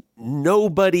 which is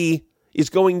nobody is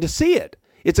going to see it.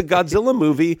 It's a Godzilla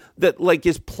movie that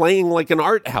is playing like an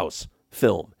art house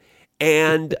film.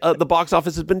 And the box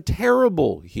office has been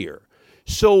terrible here.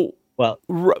 So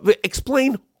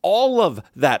explain all of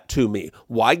that to me.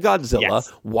 Why Godzilla? Yes.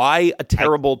 Why a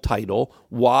terrible title?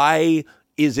 Why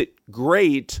is it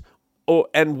great?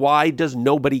 And why does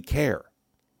nobody care?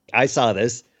 I saw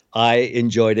this. I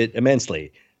enjoyed it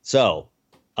immensely. So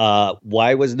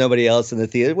why was nobody else in the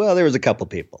theater? Well, there was a couple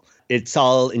people. It's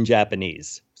all in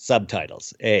Japanese,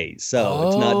 subtitles. It's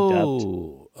not dubbed.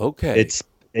 Okay.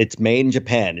 It's made in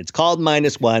Japan. It's called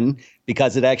Minus One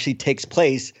because it actually takes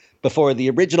place before the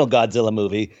original Godzilla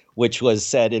movie, which was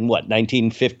set in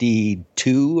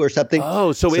 1952 or something.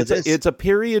 Oh, so it's a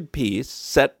period piece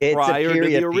set prior to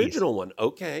the original one.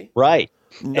 Okay. Right.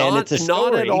 Not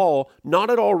at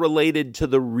all related to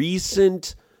the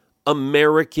recent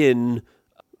American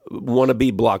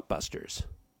wannabe blockbusters.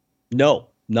 No,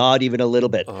 not even a little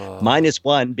bit. Minus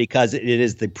One because it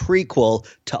is the prequel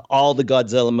to all the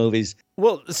Godzilla movies.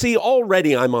 Well, see,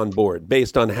 already I'm on board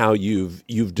based on how you've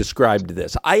described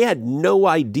this. I had no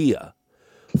idea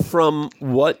from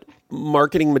what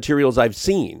marketing materials I've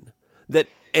seen that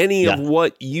any of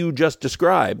what you just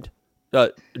described,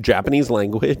 Japanese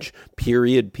language,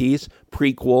 period piece,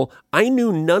 prequel, I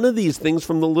knew none of these things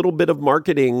from the little bit of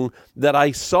marketing that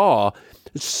I saw.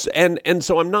 And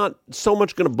so I'm not so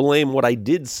much going to blame what I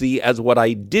did see as what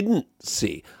I didn't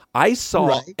see. I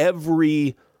saw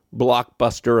every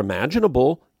blockbuster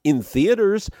imaginable in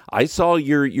theaters. I saw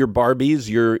your Barbies,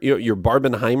 your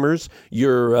Barbenheimers,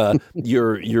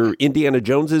 your Indiana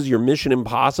Joneses, your Mission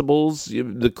Impossibles,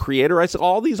 the Creator. I saw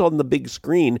all these on the big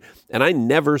screen, and I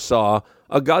never saw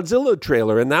a Godzilla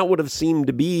trailer, and that would have seemed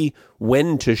to be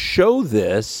when to show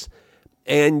this.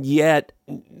 And yet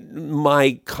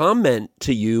my comment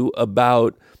to you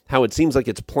about how it seems like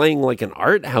it's playing like an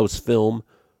art house film,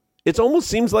 it almost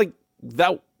seems like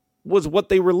that was what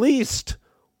they released,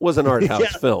 was an art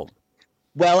house film.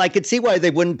 Well, I could see why they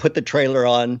wouldn't put the trailer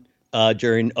on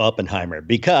during Oppenheimer,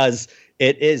 because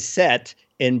it is set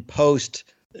in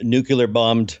post-nuclear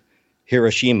bombed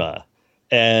Hiroshima.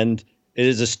 And it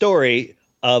is a story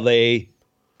of a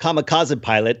kamikaze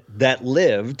pilot that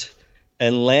lived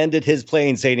and landed his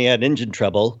plane saying he had engine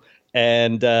trouble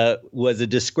and was a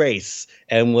disgrace,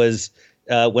 and was,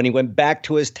 when he went back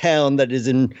to his town that is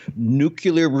in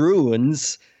nuclear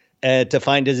ruins, to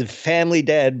find his family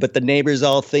dead, but the neighbors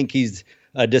all think he's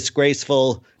a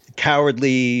disgraceful,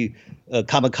 cowardly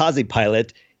kamikaze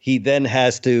pilot. He then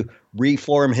has to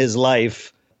reform his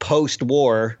life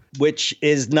post-war, which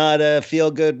is not a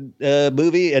feel-good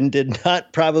movie and did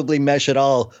not probably mesh at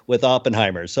all with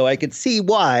Oppenheimer. So I could see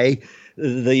why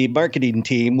the marketing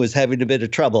team was having a bit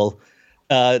of trouble.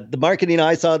 The marketing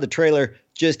I saw, the trailer,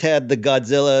 just had the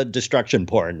Godzilla destruction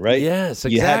porn, right? Yes,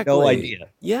 exactly. You had no idea.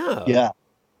 Yeah. Yeah.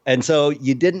 And so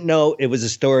you didn't know it was a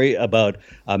story about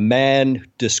a man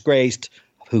disgraced,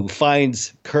 who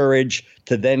finds courage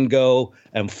to then go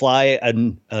and fly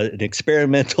an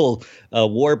experimental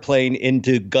warplane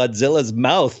into Godzilla's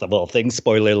mouth, of all things,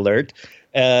 spoiler alert,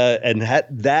 and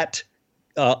that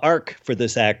arc for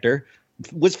this actor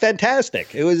was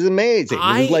fantastic. It was amazing.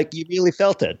 It was like you really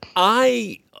felt it.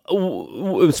 I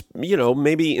was,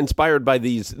 maybe inspired by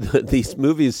these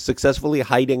movies successfully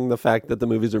hiding the fact that the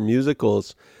movies are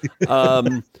musicals.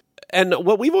 And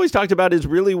what we've always talked about is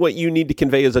really what you need to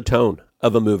convey as a tone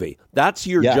of a movie. That's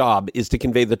your job, is to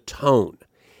convey the tone.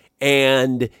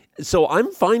 And so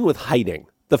I'm fine with hiding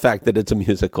the fact that it's a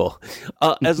musical,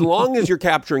 as long as you're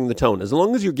capturing the tone, as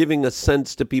long as you're giving a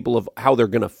sense to people of how they're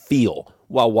going to feel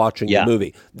while watching the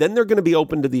movie, then they're going to be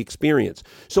open to the experience.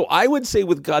 So I would say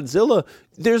with Godzilla,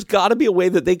 there's got to be a way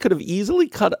that they could have easily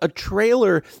cut a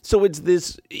trailer so it's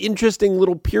this interesting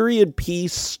little period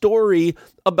piece story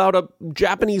about a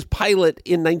Japanese pilot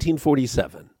in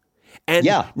 1947. And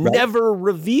never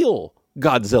reveal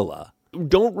Godzilla.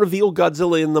 Don't reveal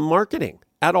Godzilla in the marketing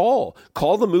at all.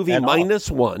 Call the movie Minus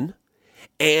One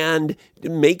and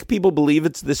make people believe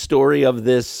it's the story of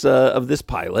this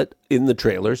pilot in the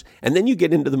trailers. And then you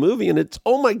get into the movie and it's,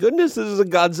 oh my goodness, this is a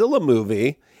Godzilla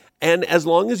movie. And as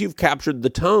long as you've captured the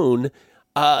tone,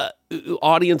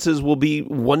 audiences will be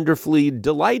wonderfully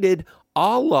delighted,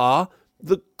 a la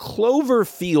the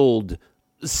Cloverfield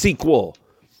sequel.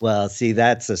 Well, see,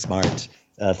 that's a smart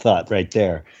thought right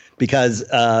there. Because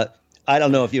I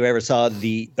don't know if you ever saw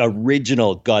the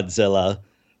original Godzilla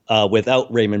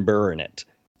without Raymond Burr in it.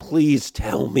 Please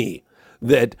tell me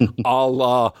that a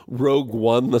la Rogue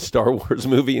One, the Star Wars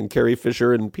movie, and Carrie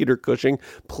Fisher and Peter Cushing,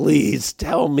 please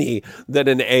tell me that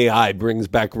an AI brings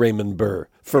back Raymond Burr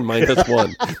for Minus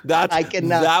One.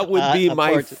 That would be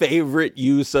my favorite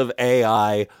use of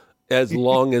AI, as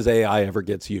long as AI ever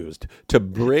gets used. To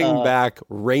bring back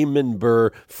Raymond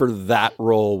Burr for that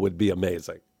role would be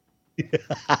amazing.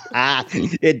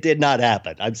 It did not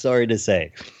happen, I'm sorry to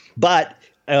say. But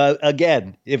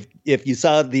again, if you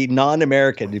saw the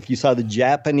non-American, if you saw the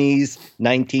Japanese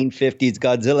 1950s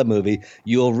Godzilla movie,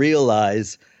 you'll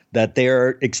realize that there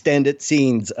are extended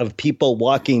scenes of people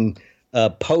walking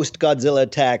post-Godzilla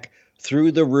attack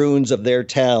through the ruins of their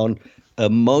town,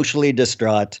 emotionally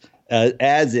distraught,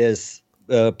 as is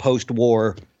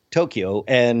post-war Tokyo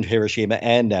and Hiroshima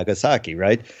and Nagasaki,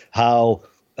 right? How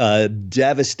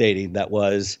devastating that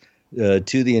was to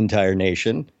the entire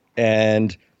nation.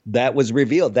 And that was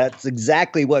revealed. That's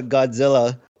exactly what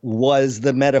Godzilla was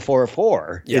the metaphor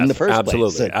for in the first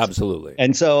place. Absolutely.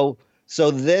 And so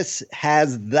this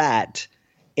has that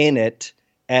in it,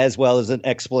 as well as an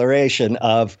exploration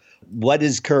of what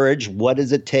is courage, what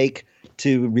does it take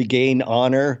to regain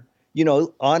honor,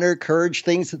 honor, courage,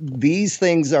 things. These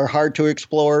things are hard to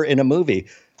explore in a movie.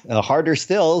 Harder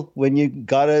still when you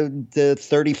got the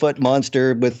 30-foot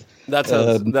monster with... That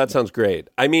sounds great.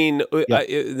 I mean,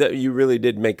 you really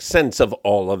did make sense of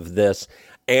all of this.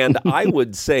 And I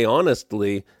would say,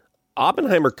 honestly,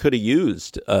 Oppenheimer could have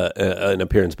used an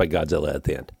appearance by Godzilla at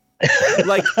the end.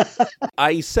 Like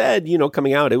I said,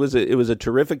 coming out, it was a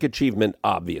terrific achievement,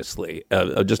 obviously,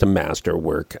 just a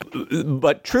masterwork.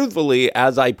 But truthfully,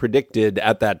 as I predicted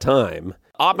at that time,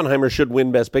 Oppenheimer should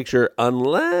win Best Picture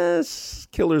unless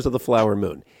Killers of the Flower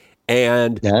Moon.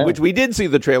 And which we did see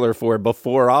the trailer for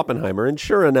before Oppenheimer. And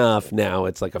sure enough, now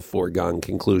it's like a foregone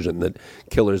conclusion that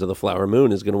Killers of the Flower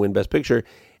Moon is going to win Best Picture.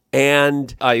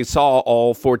 And I saw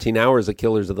all 14 hours of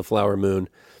Killers of the Flower Moon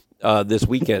this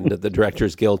weekend at the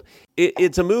Directors Guild.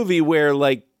 It's a movie where,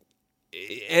 like,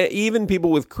 even people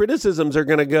with criticisms are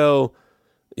going to go,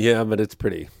 yeah, but it's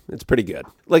pretty good.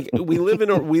 Like, we live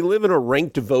in a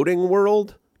ranked voting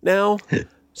world now,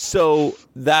 so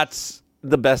that's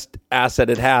the best asset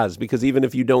it has. Because even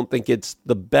if you don't think it's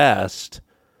the best,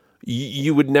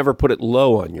 you would never put it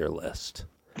low on your list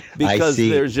because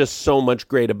there's just so much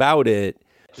great about it.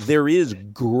 There is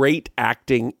great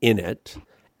acting in it.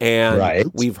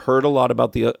 And we've heard a lot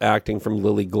about the acting from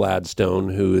Lily Gladstone,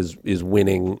 who is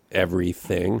winning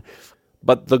everything.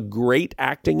 But the great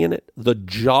acting in it, the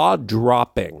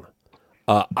jaw-dropping,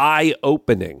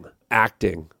 eye-opening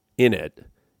acting in it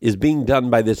is being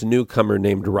done by this newcomer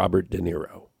named Robert De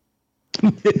Niro.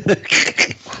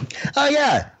 Oh,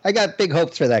 yeah. I got big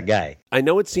hopes for that guy. I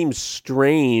know it seems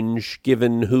strange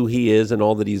given who he is and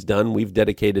all that he's done. We've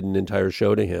dedicated an entire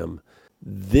show to him.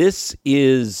 This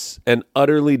is an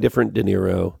utterly different De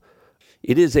Niro.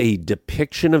 It is a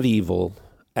depiction of evil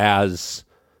as,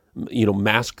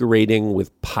 masquerading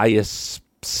with pious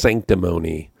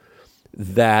sanctimony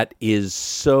that is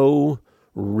so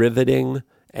riveting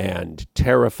and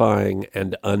terrifying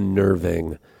and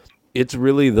unnerving. It's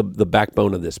really the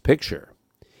backbone of this picture.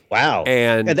 Wow.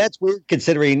 And that's weird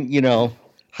considering,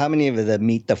 how many of the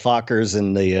Meet the Fockers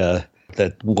and the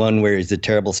one where he's a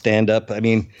terrible stand-up. I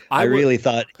mean, I really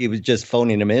thought he was just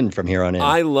phoning him in from here on in.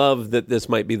 I love that this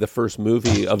might be the first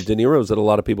movie of De Niro's that a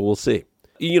lot of people will see.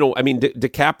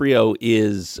 DiCaprio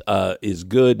is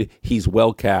good. He's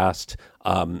well cast.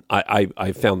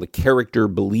 I found the character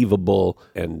believable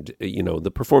and,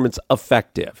 the performance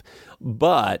effective.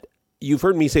 But you've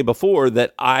heard me say before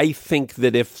that I think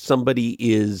that if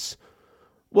somebody's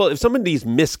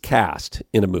miscast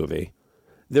in a movie,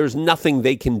 there's nothing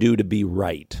they can do to be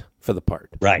right for the part.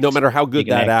 Right. No matter how good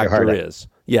that actor is.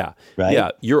 Yeah. Right.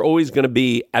 Yeah. You're always going to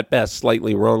be, at best,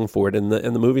 slightly wrong for it, and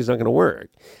the movie's not going to work.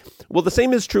 Well, the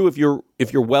same is true if you're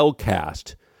well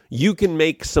cast. You can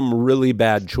make some really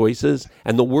bad choices,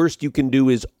 and the worst you can do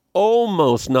is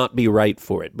almost not be right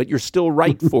for it, but you're still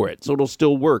right for it, so it'll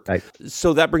still work. Right.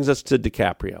 So that brings us to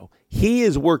DiCaprio. He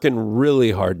is working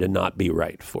really hard to not be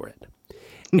right for it.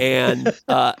 And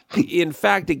in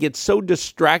fact, it gets so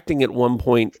distracting at one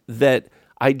point that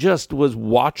I just was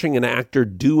watching an actor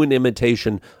do an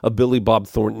imitation of Billy Bob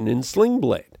Thornton in Sling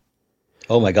Blade.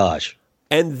 Oh, my gosh.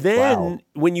 And then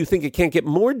when you think it can't get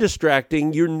more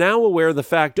distracting, you're now aware of the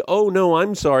fact, oh, no,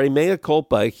 I'm sorry, mea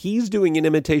culpa. He's doing an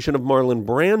imitation of Marlon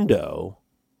Brando,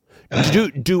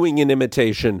 doing an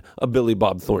imitation of Billy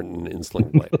Bob Thornton in Sling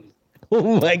Blade.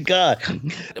 Oh, my God.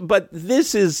 But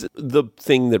this is the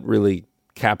thing that really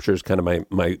captures kind of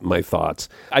my thoughts.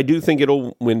 I do think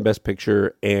it'll win Best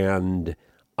Picture, and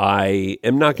I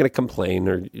am not going to complain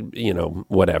or,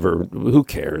 whatever. Who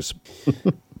cares?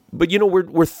 But,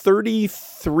 we're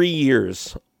 33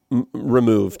 years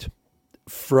removed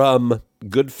from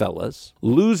Goodfellas,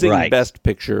 losing Best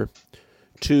Picture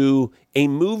to a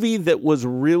movie that was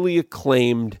really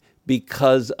acclaimed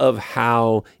because of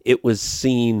how it was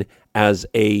seen as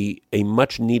a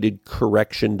much-needed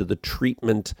correction to the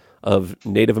treatment of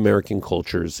Native American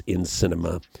cultures in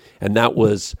cinema, and that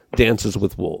was Dances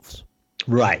with Wolves.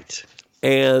 Right.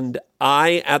 And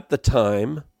I, at the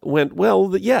time, went,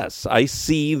 well, yes, I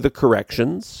see the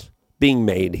corrections being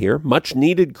made here,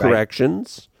 much-needed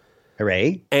corrections. Right.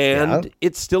 Hooray. And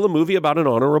it's still a movie about an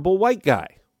honorable white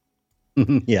guy.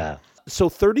 Yeah. So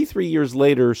 33 years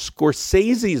later,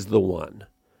 Scorsese's the one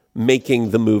making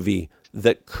the movie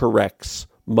that corrects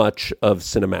much of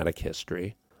cinematic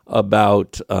history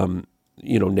about,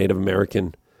 Native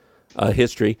American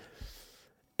history.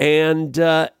 And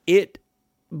it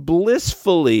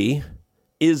blissfully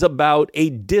is about a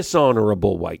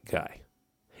dishonorable white guy.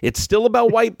 It's still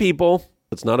about white people.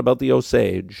 It's not about the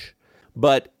Osage.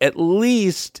 But at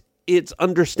least it's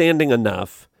understanding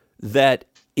enough that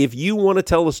if you want to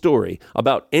tell a story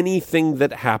about anything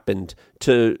that happened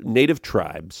to Native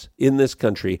tribes in this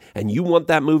country, and you want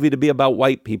that movie to be about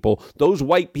white people, those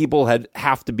white people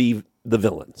have to be the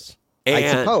villains. I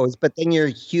suppose, but then you're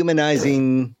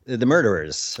humanizing the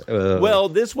murderers. Well,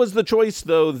 this was the choice,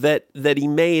 though, that he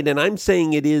made, and I'm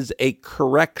saying it is a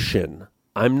correction.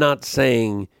 I'm not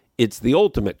saying it's the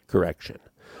ultimate correction.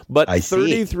 But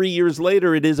 33 years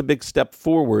later, it is a big step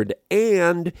forward,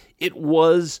 and it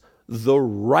was the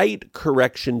right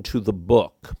correction to the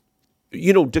book.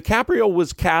 DiCaprio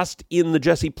was cast in the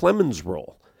Jesse Plemons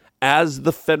role as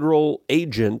the federal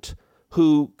agent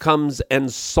who comes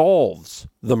and solves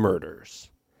the murders.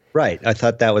 Right. I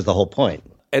thought that was the whole point.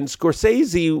 And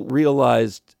Scorsese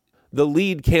realized the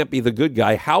lead can't be the good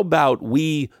guy. How about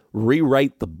we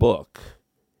rewrite the book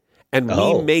and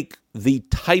we make the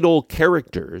title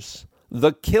characters,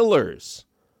 the killers,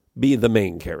 be the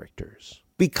main characters?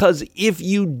 Because if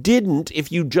you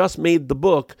just made the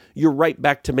book, you're right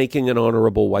back to making an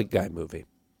honorable white guy movie.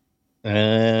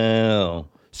 Oh.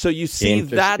 So you see,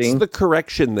 that's the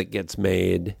correction that gets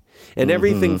made, and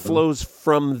everything flows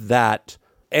from that,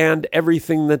 and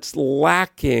everything that's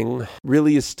lacking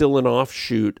really is still an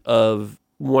offshoot of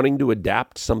wanting to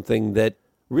adapt something that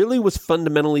really was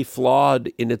fundamentally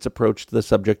flawed in its approach to the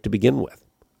subject to begin with.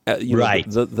 Right.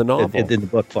 The novel. In the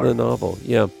book form. The novel,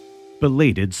 yeah.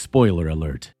 Belated spoiler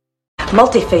alert.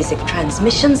 Multiphasic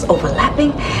transmissions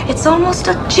overlapping. It's almost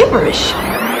a gibberish.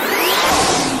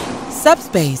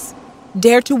 Subspace.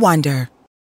 Dare to wonder.